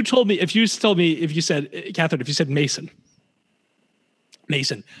 If you said, Catherine, if you said Mason,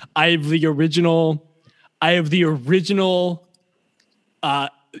 I have the original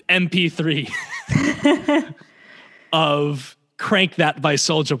MP3 of Crank That by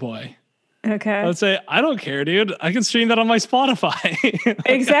Soulja Boy. Okay. I would say, I don't care, dude. I can stream that on my Spotify.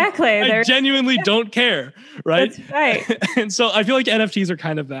 Exactly. I genuinely don't care, right? That's right. And so I feel like NFTs are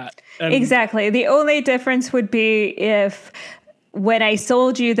kind of that. And exactly. The only difference would be if when I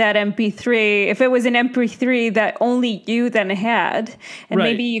sold you that MP3, if it was an MP3 that only you then had, and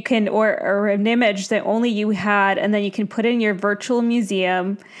maybe you can, or an image that only you had, and then you can put in your virtual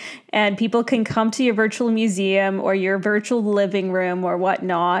museum, and people can come to your virtual museum or your virtual living room or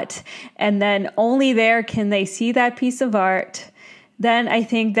whatnot, and then only there can they see that piece of art, then I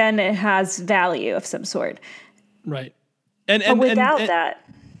think then it has value of some sort. Right. But without that.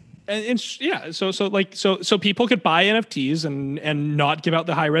 So people could buy NFTs and not give out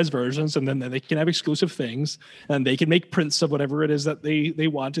the high res versions, and then they can have exclusive things, and they can make prints of whatever it is that they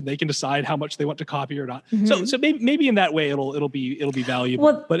want, and they can decide how much they want to copy or not. So maybe in that way it'll be valuable.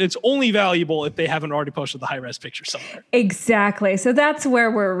 Well, but it's only valuable if they haven't already posted the high res picture somewhere. Exactly. So that's where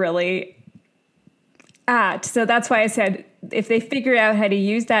we're really at. So that's why I said if they figure out how to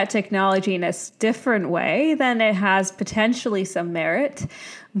use that technology in a different way, then it has potentially some merit,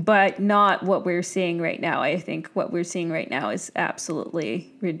 but not what we're seeing right now. I think what we're seeing right now is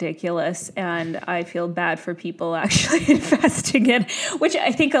absolutely ridiculous, and I feel bad for people actually investing in, which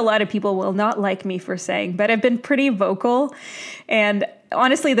I think a lot of people will not like me for saying, but I've been pretty vocal. And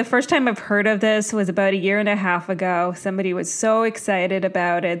honestly, the first time I've heard of this was about 1.5 years ago. Somebody was so excited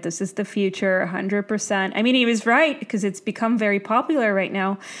about it. This is the future, 100%. I mean, he was right, because it's become very popular right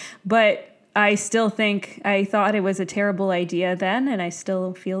now, but I still think I thought it was a terrible idea then, and I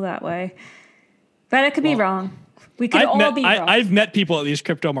still feel that way. But I could be wrong. We could all be wrong. I've met people at these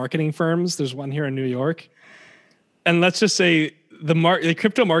crypto marketing firms. There's one here in New York. And let's just say the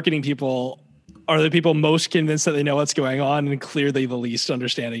crypto marketing people are the people most convinced that they know what's going on and clearly the least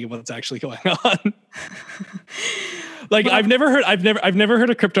understanding of what's actually going on. I've never heard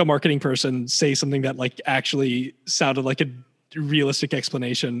a crypto marketing person say something that like actually sounded like a realistic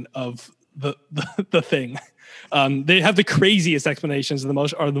explanation of the thing. They have the craziest explanations and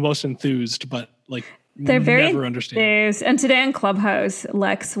the most enthused, but like they're very never understand. And today in Clubhouse,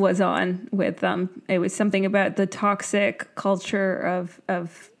 Lex was on with them. It was something about the toxic culture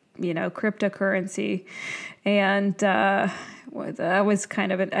of cryptocurrency, and that was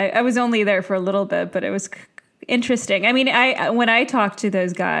kind of I was only there for a little bit, but it was interesting. I mean, when I talked to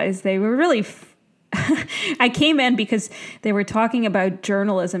those guys, they were really. I came in because they were talking about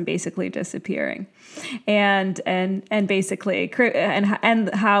journalism basically disappearing, and basically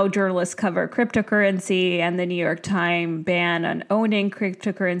and how journalists cover cryptocurrency, and the New York Times ban on owning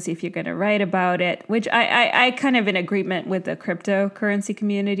cryptocurrency if you're going to write about it, which I kind of in agreement with the cryptocurrency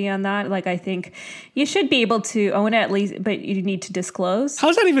community on that. Like, I think you should be able to own it at least, but you need to disclose.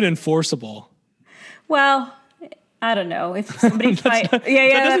 How's that even enforceable? Well, I don't know if somebody that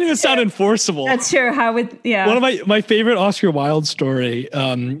doesn't even sound enforceable. That's true. How would One of my favorite Oscar Wilde story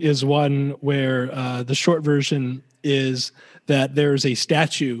is one where the short version is that there's a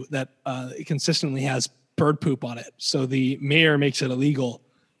statue that consistently has bird poop on it. So the mayor makes it illegal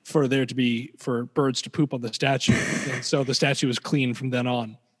for birds to poop on the statue, and so the statue is clean from then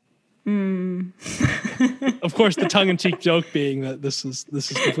on. Of course, the tongue-in-cheek joke being that this is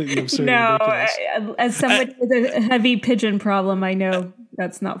completely absurd. No, as somebody with a heavy pigeon problem, I know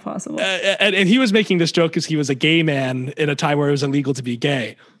that's not possible. And he was making this joke because he was a gay man in a time where it was illegal to be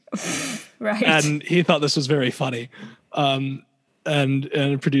gay, right? And he thought this was very funny, and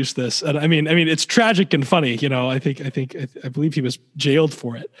produced this. And I mean, it's tragic and funny. I believe he was jailed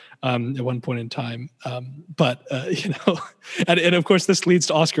for it at one point in time. But and of course, this leads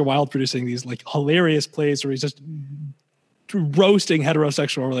to Oscar Wilde producing these like hilarious plays where he's just roasting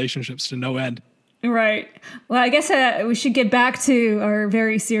heterosexual relationships to no end. Right. Well, I guess we should get back to our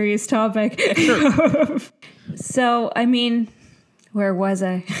very serious topic. Sure. So, I mean, where was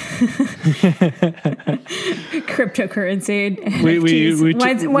I?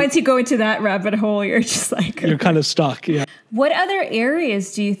 Cryptocurrency. Once you go into that rabbit hole, you're just like... You're kind of stuck, yeah. What other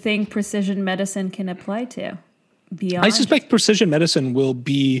areas do you think precision medicine can apply to beyond? I suspect precision medicine will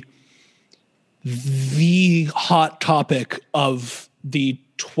be the hot topic of the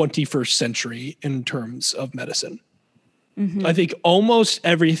 21st century in terms of medicine. Mm-hmm. I think almost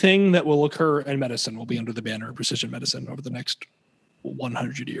everything that will occur in medicine will be under the banner of precision medicine over the next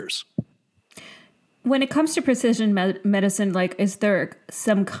 100 years. When it comes to precision medicine, like, is there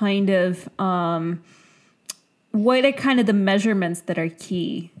some kind of, what are kind of the measurements that are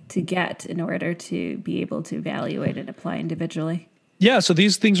key to get in order to be able to evaluate and apply individually? Yeah, so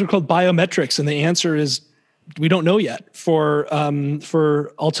these things are called biometrics, and the answer is we don't know yet.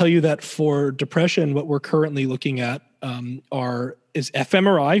 I'll tell you that for depression, what we're currently looking at is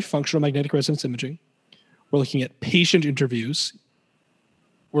fMRI, functional magnetic resonance imaging. We're looking at patient interviews.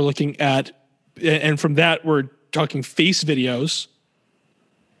 We're looking at, and from that we're talking face videos.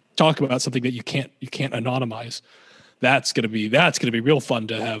 Talk about something that you can't anonymize. That's gonna be real fun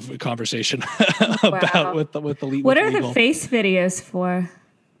to have a conversation about with the legal. What are the face videos for?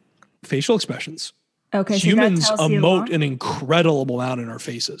 Facial expressions. Okay, humans so emote an incredible amount in our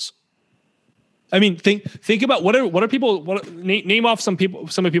faces. I mean, think about what are people? Name off some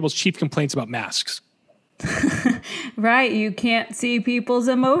of people's chief complaints about masks. Right, you can't see people's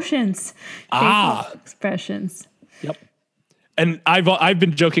emotions, facial expressions. Yep. And I've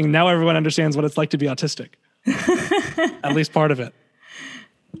been joking. Now everyone understands what it's like to be autistic. At least part of it.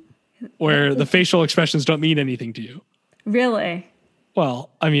 Where the facial expressions don't mean anything to you. Really?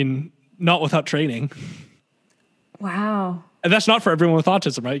 Well, I mean, not without training. Wow. And that's not for everyone with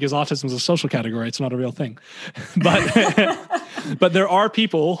autism, right? Because autism is a social category. It's not a real thing. But but there are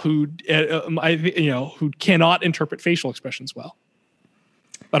people who, who cannot interpret facial expressions well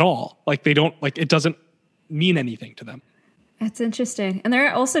at all. Like they don't, like it doesn't mean anything to them. That's interesting. And there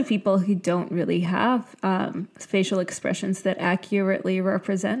are also people who don't really have facial expressions that accurately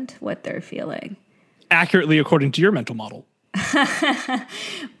represent what they're feeling. Accurately according to your mental model.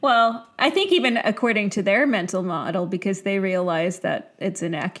 Well, I think even according to their mental model, because they realize that it's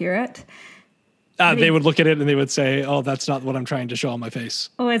inaccurate. They would look at it and they would say, oh, that's not what I'm trying to show on my face.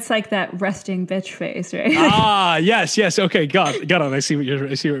 Oh, it's like that resting bitch face, right? Yes. Okay, got it. I see what you're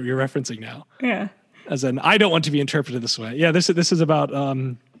referencing now. Yeah. As in, I don't want to be interpreted this way. Yeah, this is about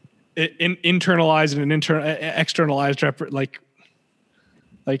internalized and externalized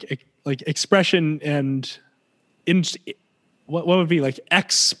like expression and what would be like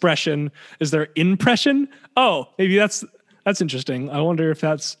expression? Is there impression? Oh, maybe that's interesting. I wonder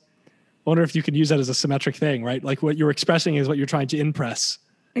if you could use that as a symmetric thing, right? Like what you're expressing is what you're trying to impress.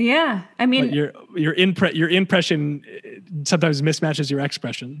 Yeah, I mean, but your impression sometimes mismatches your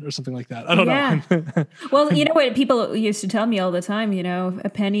expression or something like that. I don't know. Well, you know what people used to tell me all the time, a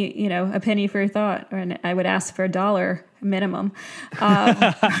penny for a thought, and I would ask for $1 minimum.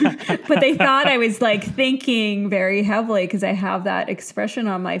 But they thought I was like thinking very heavily because I have that expression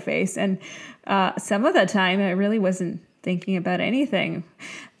on my face. And some of the time I really wasn't thinking about anything.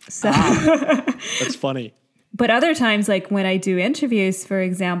 So that's funny. But other times, like when I do interviews, for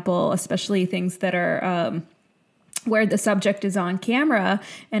example, especially things that are where the subject is on camera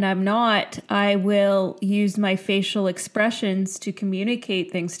and I'm not, I will use my facial expressions to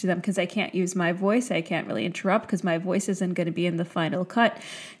communicate things to them because I can't use my voice. I can't really interrupt because my voice isn't going to be in the final cut.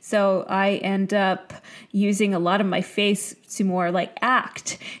 So I end up using a lot of my face to more like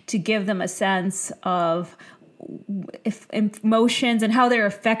act to give them a sense of emotions and how they're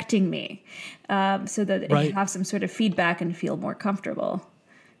affecting me, so that I have some sort of feedback and feel more comfortable.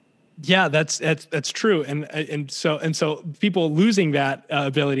 Yeah, that's true, and so people losing that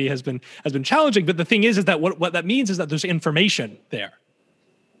ability has been challenging. But the thing is that what that means is that there's information there,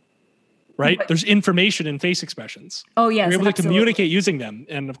 right? There's information in face expressions. Oh yes, you're able to communicate using them,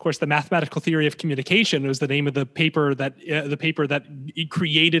 and of course, the mathematical theory of communication was the name of the paper that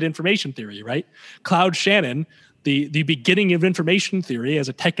created information theory, right? Claude Shannon, the beginning of information theory as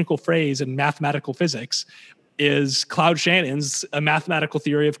a technical phrase in mathematical physics, is Claude Shannon's a mathematical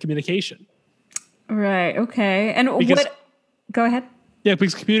theory of communication. Right. Okay. And go ahead. Yeah,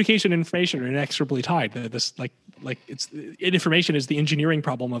 because communication and information are inexorably tied. This information is the engineering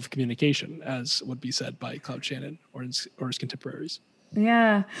problem of communication, as would be said by Claude Shannon or his contemporaries.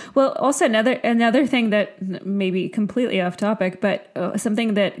 Yeah. Well, also another thing that may be completely off topic, but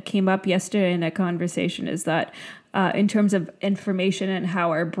something that came up yesterday in a conversation is that in terms of information and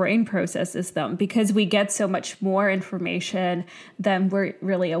how our brain processes them, because we get so much more information than we're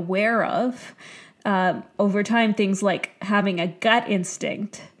really aware of, over time, things like having a gut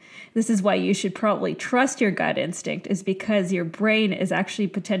instinct. This is why you should probably trust your gut instinct, is because your brain is actually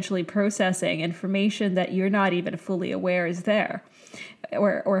potentially processing information that you're not even fully aware is there,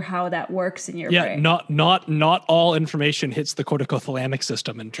 or how that works in your brain. Yeah, not all information hits the corticothalamic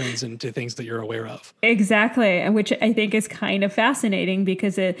system and turns into things that you're aware of. Exactly, and which I think is kind of fascinating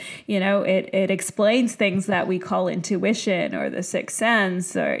because it explains things that we call intuition or the sixth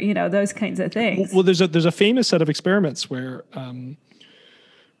sense or those kinds of things. Well, there's a famous set of experiments where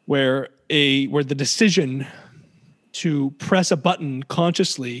the decision to press a button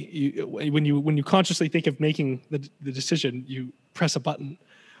consciously, when you consciously think of making the decision, you press a button.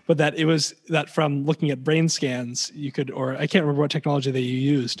 But that it was that from looking at brain scans, you could, or I can't remember what technology they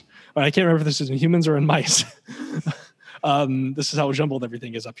used, but I can't remember if this is in humans or in mice. This is how jumbled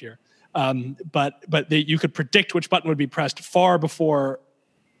everything is up here. But you could predict which button would be pressed far before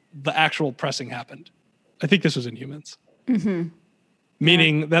the actual pressing happened. I think this was in humans. Mm-hmm.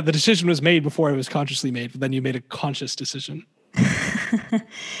 Meaning that the decision was made before it was consciously made, but then you made a conscious decision.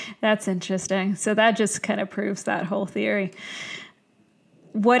 That's interesting. So that just kind of proves that whole theory.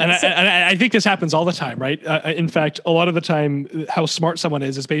 And I think this happens all the time, right? In fact, a lot of the time, how smart someone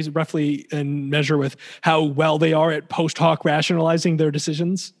is based roughly in measure with how well they are at post hoc rationalizing their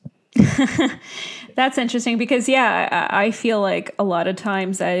decisions. That's interesting because, I feel like a lot of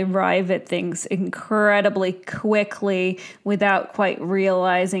times I arrive at things incredibly quickly without quite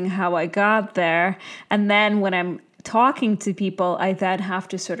realizing how I got there. And then when I'm talking to people, I then have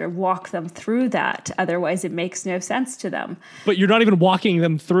to sort of walk them through that. Otherwise, it makes no sense to them. But you're not even walking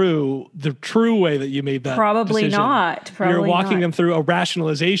them through the true way that you made that Probably decision. not. You're walking them through a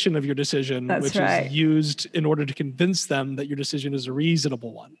rationalization of your decision, That's which right. is used in order to convince them that your decision is a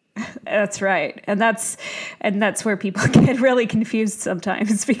reasonable one. That's right. And that's where people get really confused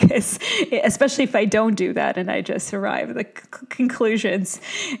sometimes, because especially if I don't do that and I just arrive at the conclusions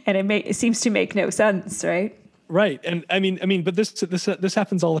and it seems to make no sense, right? Right. And I mean, but this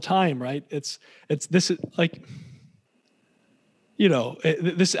happens all the time, right? It's this like, you know,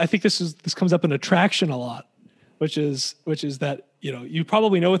 I think this comes up in attraction a lot, which is that, you know, you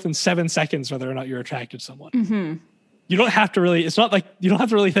probably know within 7 seconds whether or not you're attracted to someone. Mm-hmm. You don't have to really, it's not like, you don't have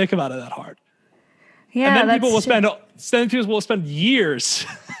to really think about it that hard. Yeah. And then people will spend years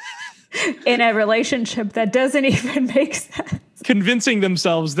in a relationship that doesn't even make sense, convincing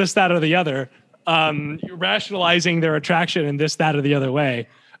themselves this, that, or the other, rationalizing their attraction in this, that, or the other way.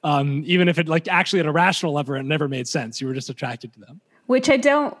 Even if it like actually at a rational level, it never made sense. You were just attracted to them. Which I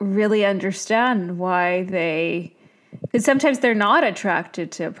don't really understand why because sometimes they're not attracted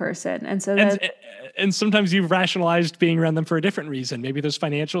to a person. And so and sometimes you've rationalized being around them for a different reason. Maybe there's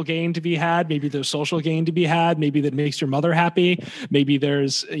financial gain to be had. Maybe there's social gain to be had. Maybe that makes your mother happy. Maybe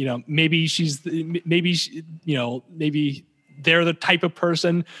there's, you know, maybe they're the type of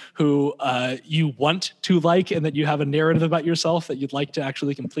person who you want to like, and that you have a narrative about yourself that you'd like to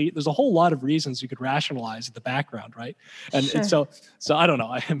actually complete. There's a whole lot of reasons you could rationalize in the background, right? And, sure. and so I don't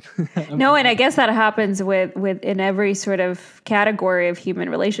know. No, and I guess that happens with in every sort of category of human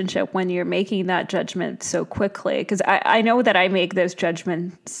relationship when you're making that judgment so quickly. Because I know that I make those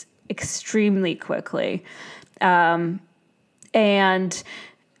judgments extremely quickly. And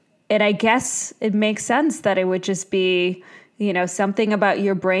I guess it makes sense that it would just be, you know, something about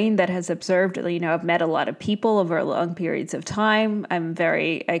your brain that has observed, you know, I've met a lot of people over long periods of time. I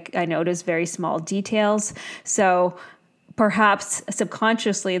notice very small details. So perhaps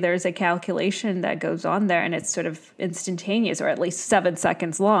subconsciously there's a calculation that goes on there and it's sort of instantaneous, or at least 7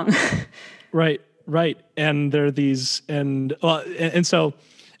 seconds long. Right. And there are these, and so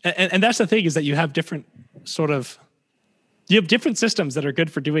that's the thing, is that you have different systems that are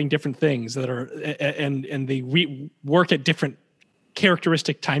good for doing different things that are, and they work at different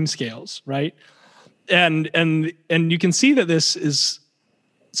characteristic timescales, right? And you can see that this is,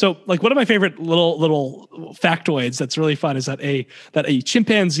 so like one of my favorite little factoids that's really fun is that a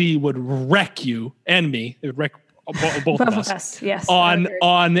chimpanzee would wreck you and me. It would wreck both of us. Yes. On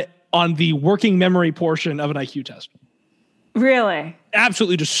the working memory portion of an IQ test. Really?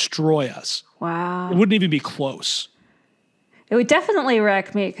 Absolutely destroy us. Wow. It wouldn't even be close. It would definitely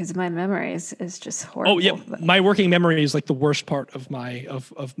wreck me because my memory is just horrible. Oh yeah, my working memory is like the worst part of my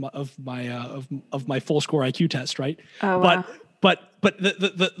my full score IQ test, right? Oh wow. But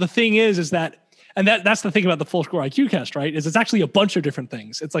the thing is that, and that's the thing about the full score IQ test, right? Is it's actually a bunch of different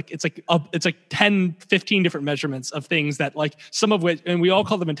things. It's like 10, 15 different measurements of things that, like, some of which, and we all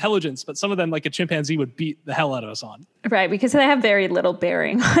call them intelligence, but some of them, like, a chimpanzee would beat the hell out of us on. Right, because they have very little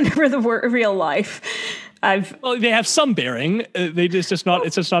bearing on real life. Well, they have some bearing. It's just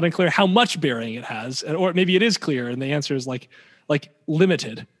not unclear how much bearing it has, or maybe it is clear, and the answer is like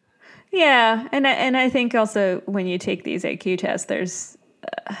limited. Yeah, and I think also when you take these IQ tests, there's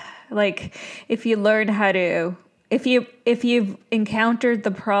like, if you learn how to, if you've encountered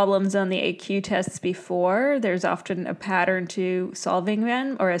the problems on the IQ tests before, there's often a pattern to solving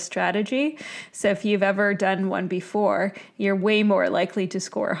them, or a strategy. So if you've ever done one before, you're way more likely to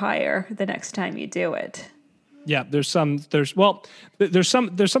score higher the next time you do it. Yeah, there's something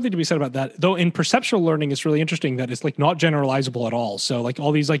to be said about that. Though in perceptual learning, it's really interesting that it's like not generalizable at all. So like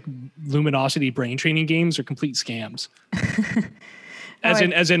all these like Luminosity brain training games are complete scams.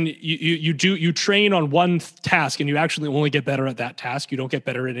 As in you train on one task and you actually only get better at that task. You don't get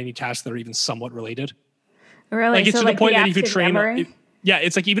better at any tasks that are even somewhat related. Really? Like it's so to like the point that if you active train, memory?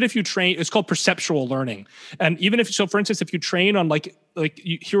 It's like even if you train, it's called perceptual learning. And even if, so for instance, if you train on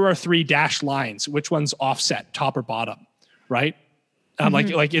here are 3 dashed lines, which one's offset, top or bottom, right?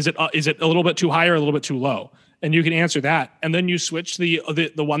 Like is it a little bit too high or a little bit too low? And you can answer that, and then you switch the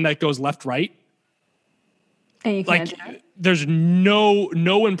one that goes left right. And you can't. There's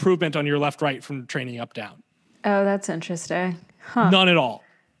no improvement on your left right from training up down. Oh, that's interesting. Huh. None at all.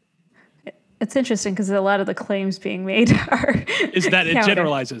 It's interesting because a lot of the claims being made is that it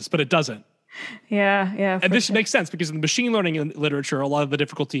generalizes, but it doesn't. Yeah. And this makes sense because in machine learning literature, a lot of the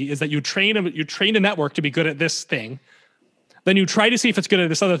difficulty is that you train a network to be good at this thing, then you try to see if it's good at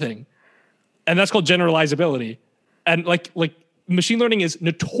this other thing, and that's called generalizability. And like machine learning is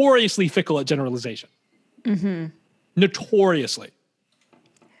notoriously fickle at generalization. Mm-hmm. Notoriously.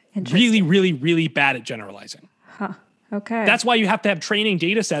 Really, really, really bad at generalizing. Huh. Okay. That's why you have to have training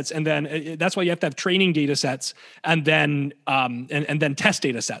data sets, and then that's why you have to have training data sets, and then test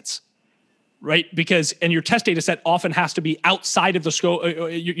data sets, right? Because your test data set often has to be outside of the scope.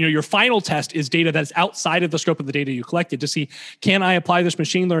 Your final test is data that's outside of the scope of the data you collected to see, can I apply this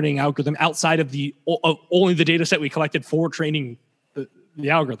machine learning algorithm outside of only the data set we collected for training the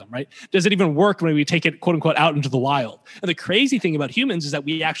algorithm, right? Does it even work when we take it, quote unquote, out into the wild? And the crazy thing about humans is that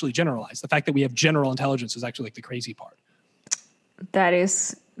we actually generalize. The fact that we have general intelligence is actually like the crazy part. That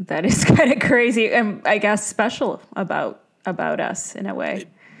is kind of crazy, and I guess special about us in a way.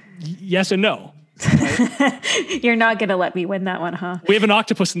 Yes and no. Right? You're not going to let me win that one, huh? We have an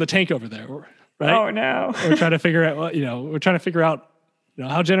octopus in the tank over there, right? Oh no. We're trying to figure out,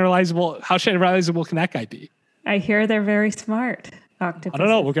 how generalizable can that guy be? I hear they're very smart. Octopuses. I don't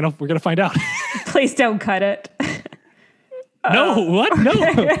know. We're gonna find out. Please don't cut it. No, what? No,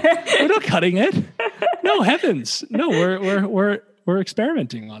 we're not cutting it. No, heavens, no. We're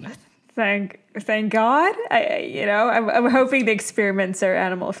experimenting on it. Thank God. I'm hoping the experiments are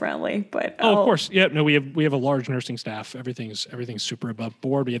animal friendly. But of course, yeah. No, we have a large nursing staff. Everything's super above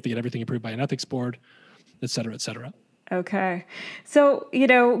board. We have to get everything approved by an ethics board, et cetera, et cetera. Okay. So,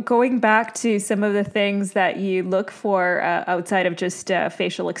 going back to some of the things that you look for outside of just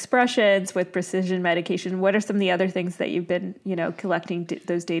facial expressions with precision medication, what are some of the other things that you've been, collecting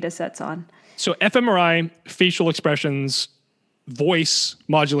those data sets on? So fMRI, facial expressions, voice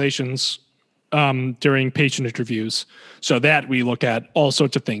modulations during patient interviews. So that we look at all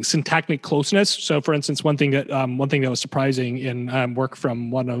sorts of things. Syntactic closeness. So for instance, one thing that was surprising in work from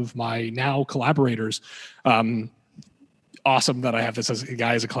one of my now collaborators, awesome that I have this as a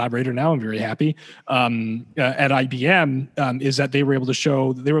guy as a collaborator now. I'm very happy. At IBM, is that they were able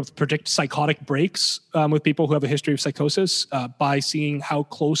to predict psychotic breaks with people who have a history of psychosis by seeing how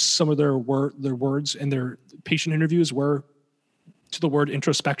close some of their words in their patient interviews were to the word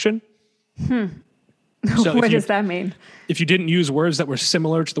introspection. So what does that mean? If you didn't use words that were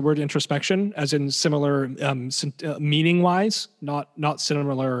similar to the word introspection, as in similar meaning wise, not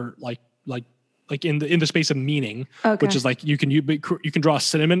similar like in the space of meaning, okay. Which is like you can draw a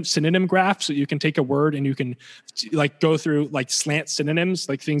synonym graph, so you can take a word and you can like go through like slant synonyms,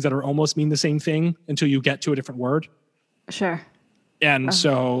 like things that are almost mean the same thing until you get to a different word. Sure. And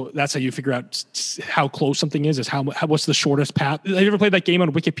so that's how you figure out how close something is what's the shortest path. Have you ever played that game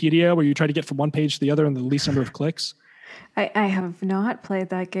on Wikipedia where you try to get from one page to the other in the least number of clicks? I have not played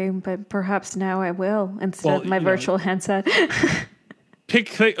that game, but perhaps now I will instead of my virtual headset.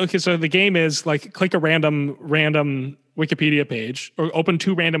 Okay, so the game is like click a random Wikipedia page or open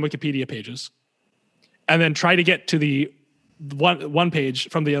two random Wikipedia pages and then try to get to the one page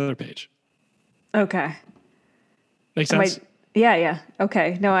from the other page. Okay. Make sense? Yeah.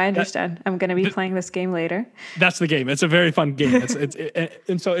 Okay. No, I understand. I'm going to be playing this game later. That's the game. It's a very fun game.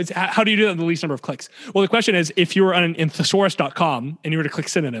 And so it's how do you do that in the least number of clicks? Well, the question is, if you were in thesaurus.com and you were to click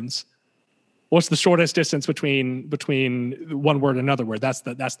synonyms, what's the shortest distance between one word and another word? That's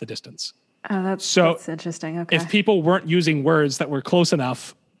the distance. Oh, that's interesting. Okay. If people weren't using words that were close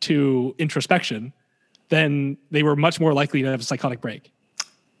enough to introspection, then they were much more likely to have a psychotic break.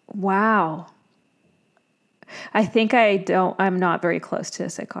 Wow. I think I'm not very close to a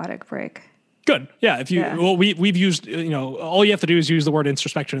psychotic break. Good. Yeah. We've used, all you have to do is use the word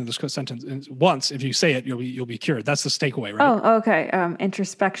introspection in this sentence once. If you say it, you'll be cured. That's the takeaway, right? Oh, okay.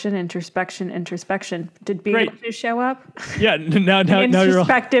 Introspection. Did Beetlejuice show up? Yeah. Now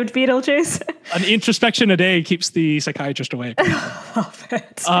introspective Beetlejuice. An introspection a day keeps the psychiatrist away. Love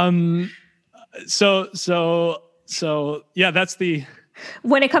it. So yeah, that's the.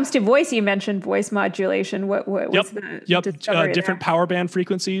 When it comes to voice, you mentioned voice modulation. What was the discovery different there? power band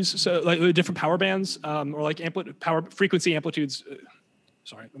frequencies. So like different power bands, or like power frequency amplitudes.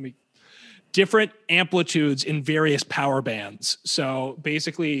 Different amplitudes in various power bands. So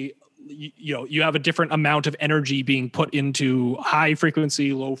basically, you have a different amount of energy being put into high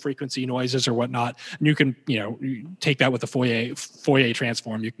frequency, low frequency noises or whatnot. And you can, you take that with the Fourier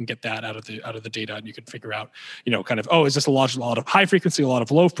transform. You can get that out of the data, and you can figure out, is this a lot of high frequency, a lot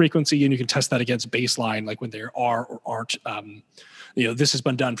of low frequency, and you can test that against baseline, like when there are or aren't. This has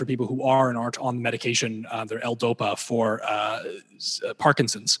been done for people who are and aren't on medication, their L-Dopa for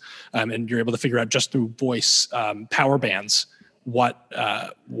Parkinson's, and you're able to figure out just through voice power bands what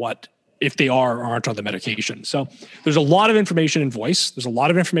if they are or aren't on the medication. So there's a lot of information in voice. There's a lot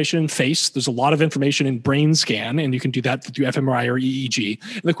of information in face. There's a lot of information in brain scan, and you can do that through fMRI or EEG.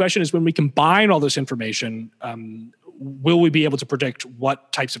 And the question is, when we combine all this information, will we be able to predict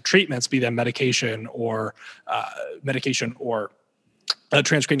what types of treatments, be them medication or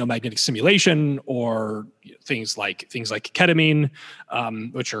transcranial magnetic stimulation, or things like ketamine,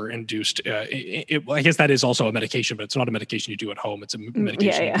 which are induced. I guess that is also a medication, but it's not a medication you do at home. It's a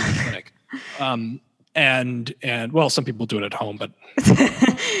medication you do in the clinic. And well, some people do it at home, but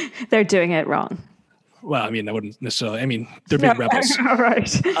they're doing it wrong. Well, I mean, I wouldn't necessarily. I mean, they're being rebels. All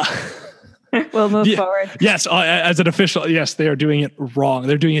right. We'll move forward. Yes, as an official, yes, they are doing it wrong.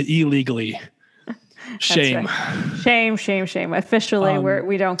 They're doing it illegally. Shame. Right. Shame. Officially,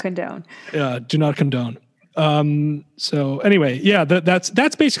 we don't condone. Do not condone. So anyway, yeah,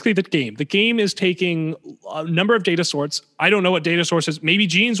 that's basically the game. The game is taking a number of data sorts. I don't know what data sources. Maybe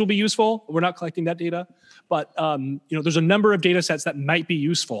genes will be useful. We're not collecting that data, but there's a number of data sets that might be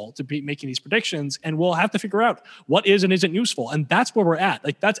useful to be making these predictions, and we'll have to figure out what is and isn't useful. And that's where we're at.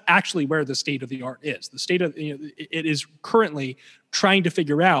 Like, that's actually where the state of the art is. The state of it is currently trying to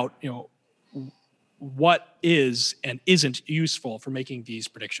figure out what is and isn't useful for making these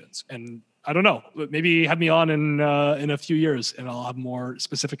predictions. And I don't know, maybe have me on in a few years and I'll have more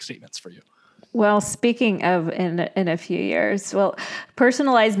specific statements for you. Well, speaking of in a few years,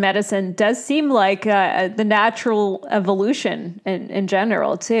 personalized medicine does seem like the natural evolution in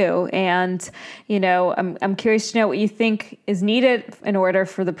general too. And, I'm curious to know what you think is needed in order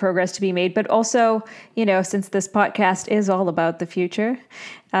for the progress to be made. But also, since this podcast is all about the future,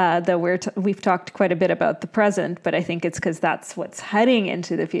 though we've talked quite a bit about the present, but I think it's because that's what's heading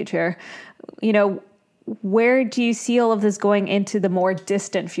into the future. Where do you see all of this going into the more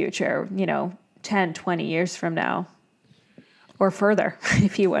distant future, 10, 20 years from now or further,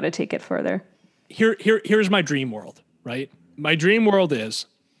 if you want to take it further? Here's my dream world, right? My dream world is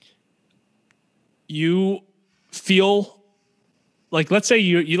you feel like, let's say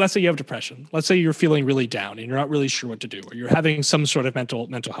you have depression. Let's say you're feeling really down and you're not really sure what to do, or you're having some sort of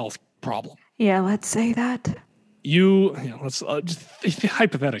mental health problem. Yeah, let's say that. Let's just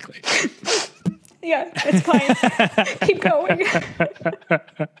hypothetically. Yeah, it's fine. Keep going.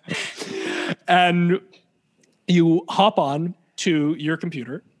 And you hop on to your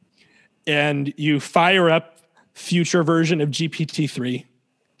computer and you fire up future version of GPT-3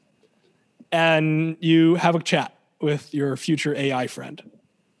 and you have a chat with your future AI friend.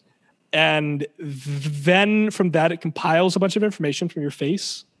 And then from that, it compiles a bunch of information from your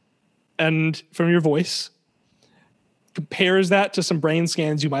face and from your voice, compares that to some brain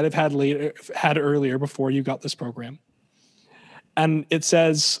scans you might have had earlier before you got this program. And it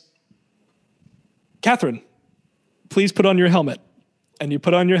says, Catherine, please put on your helmet. And you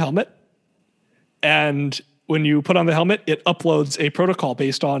put on your helmet. And when you put on the helmet, it uploads a protocol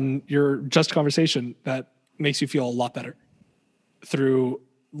based on your just conversation that makes you feel a lot better through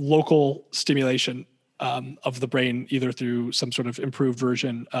local stimulation of the brain, either through some sort of improved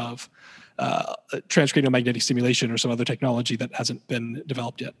version of transcranial magnetic stimulation or some other technology that hasn't been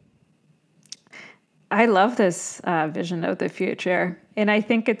developed yet. I love this vision of the future, and I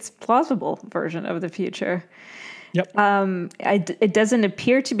think it's a plausible version of the future. Yep. It doesn't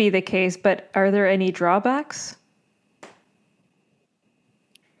appear to be the case, but are there any drawbacks?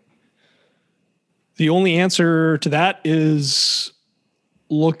 The only answer to that is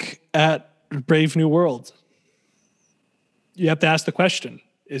look at Brave New World. You have to ask the question,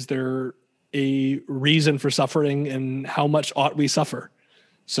 is there a reason for suffering, and how much ought we suffer?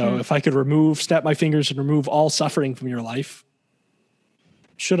 So if I could snap my fingers and remove all suffering from your life,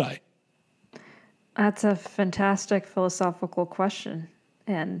 should I? That's a fantastic philosophical question,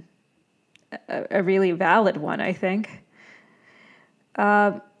 and a really valid one, I think.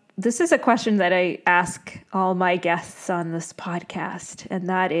 This is a question that I ask all my guests on this podcast, and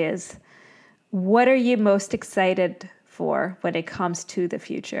that is, what are you most excited for when it comes to the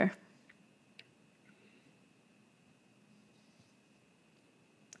future?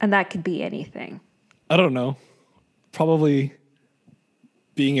 And that could be anything. I don't know. Probably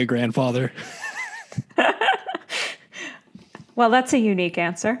being a grandfather. Well, that's a unique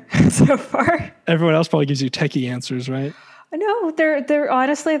answer so far. Everyone else probably gives you techie answers, right? No, they're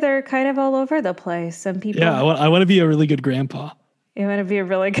honestly, they're kind of all over the place. Some people. Yeah, I want to be a really good grandpa. You want to be a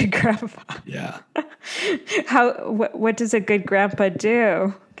really good grandpa. Yeah. What does a good grandpa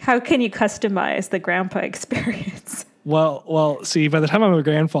do? How can you customize the grandpa experience? Well, see, by the time I'm a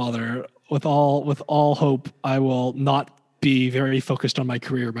grandfather, with all hope, I will not be very focused on my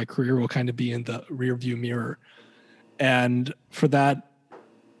career. My career will kind of be in the rear view mirror. And for that,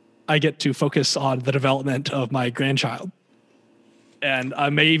 I get to focus on the development of my grandchild. And I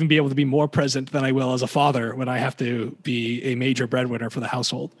may even be able to be more present than I will as a father when I have to be a major breadwinner for the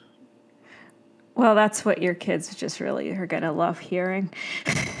household. Well, that's what your kids just really are going to love hearing.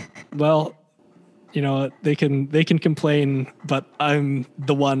 Well, you know, they can complain, but I'm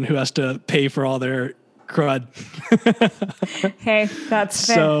the one who has to pay for all their crud. Hey, that's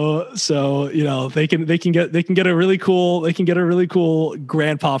fair. So you know, they can get a really cool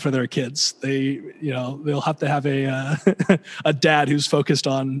grandpa for their kids. They'll have to have a dad who's focused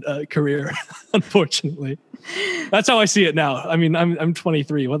on career. Unfortunately, that's how I see it now. I mean, I'm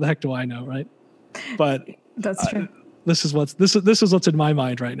 23. What the heck do I know, right? But that's true. This is what's in my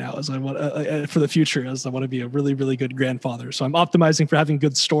mind right now. As I want for the future, as I want to be a really, really good grandfather. So I'm optimizing for having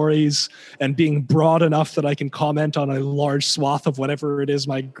good stories and being broad enough that I can comment on a large swath of whatever it is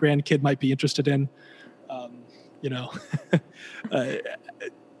my grandkid might be interested in.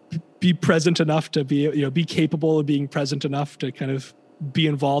 Be present enough to be capable of being present enough to kind of be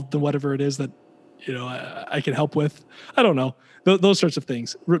involved in whatever it is that I can help with. I don't know, those sorts of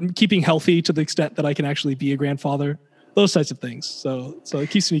things. Keeping healthy to the extent that I can actually be a grandfather. Those types of things. So it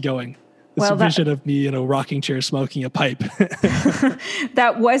keeps me going. This vision of me in a rocking chair smoking a pipe.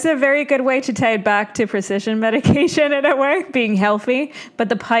 That was a very good way to tie it back to precision medication in a way, being healthy, but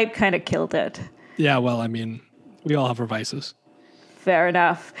the pipe kind of killed it. Yeah, well, I mean, we all have our vices. Fair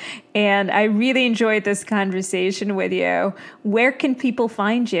enough. And I really enjoyed this conversation with you. Where can people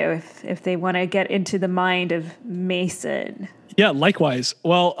find you if they want to get into the mind of Mason? Yeah, likewise.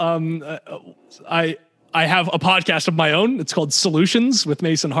 Well, I have a podcast of my own. It's called Solutions with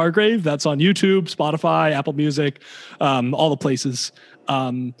Mason Hargrave. That's on YouTube, Spotify, Apple Music, all the places.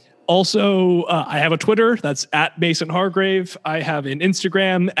 Also, I have a Twitter. That's at Mason Hargrave. I have an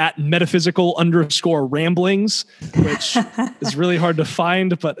Instagram at metaphysical_ramblings, which is really hard to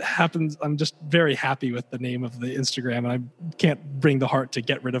find, but happens. I'm just very happy with the name of the Instagram, and I can't bring the heart to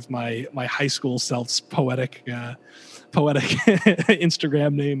get rid of my high school self's poetic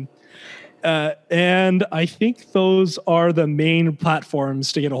Instagram name. And I think those are the main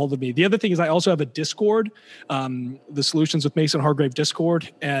platforms to get a hold of me. The other thing is I also have a Discord, the Solutions with Mason Hargrave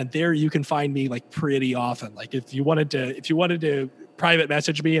Discord, and there you can find me like pretty often. Like if you wanted to private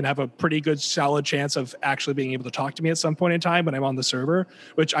message me and have a pretty good solid chance of actually being able to talk to me at some point in time when I'm on the server,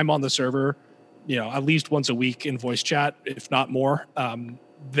 which I'm on the server, at least once a week in voice chat, if not more.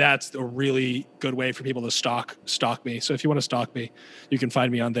 That's a really good way for people to stalk me. So if you want to stalk me, you can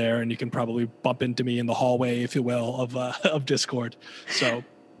find me on there, and you can probably bump into me in the hallway, if you will, of Discord. So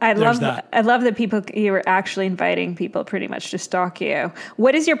I love that. I love that you were actually inviting people pretty much to stalk you.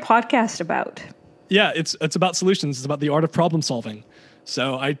 What is your podcast about? Yeah, it's about solutions. It's about the art of problem solving.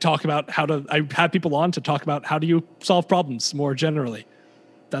 So I talk about I have people on to talk about how do you solve problems more generally.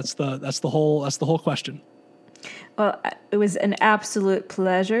 That's the whole question. Well, it was an absolute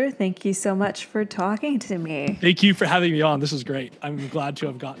pleasure. Thank you so much for talking to me. Thank you for having me on. This is great. I'm glad to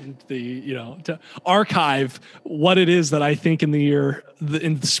have gotten to archive what it is that I think in the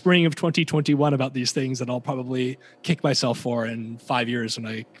spring of 2021 about these things that I'll probably kick myself for in 5 years when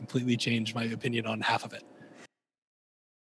I completely change my opinion on half of it.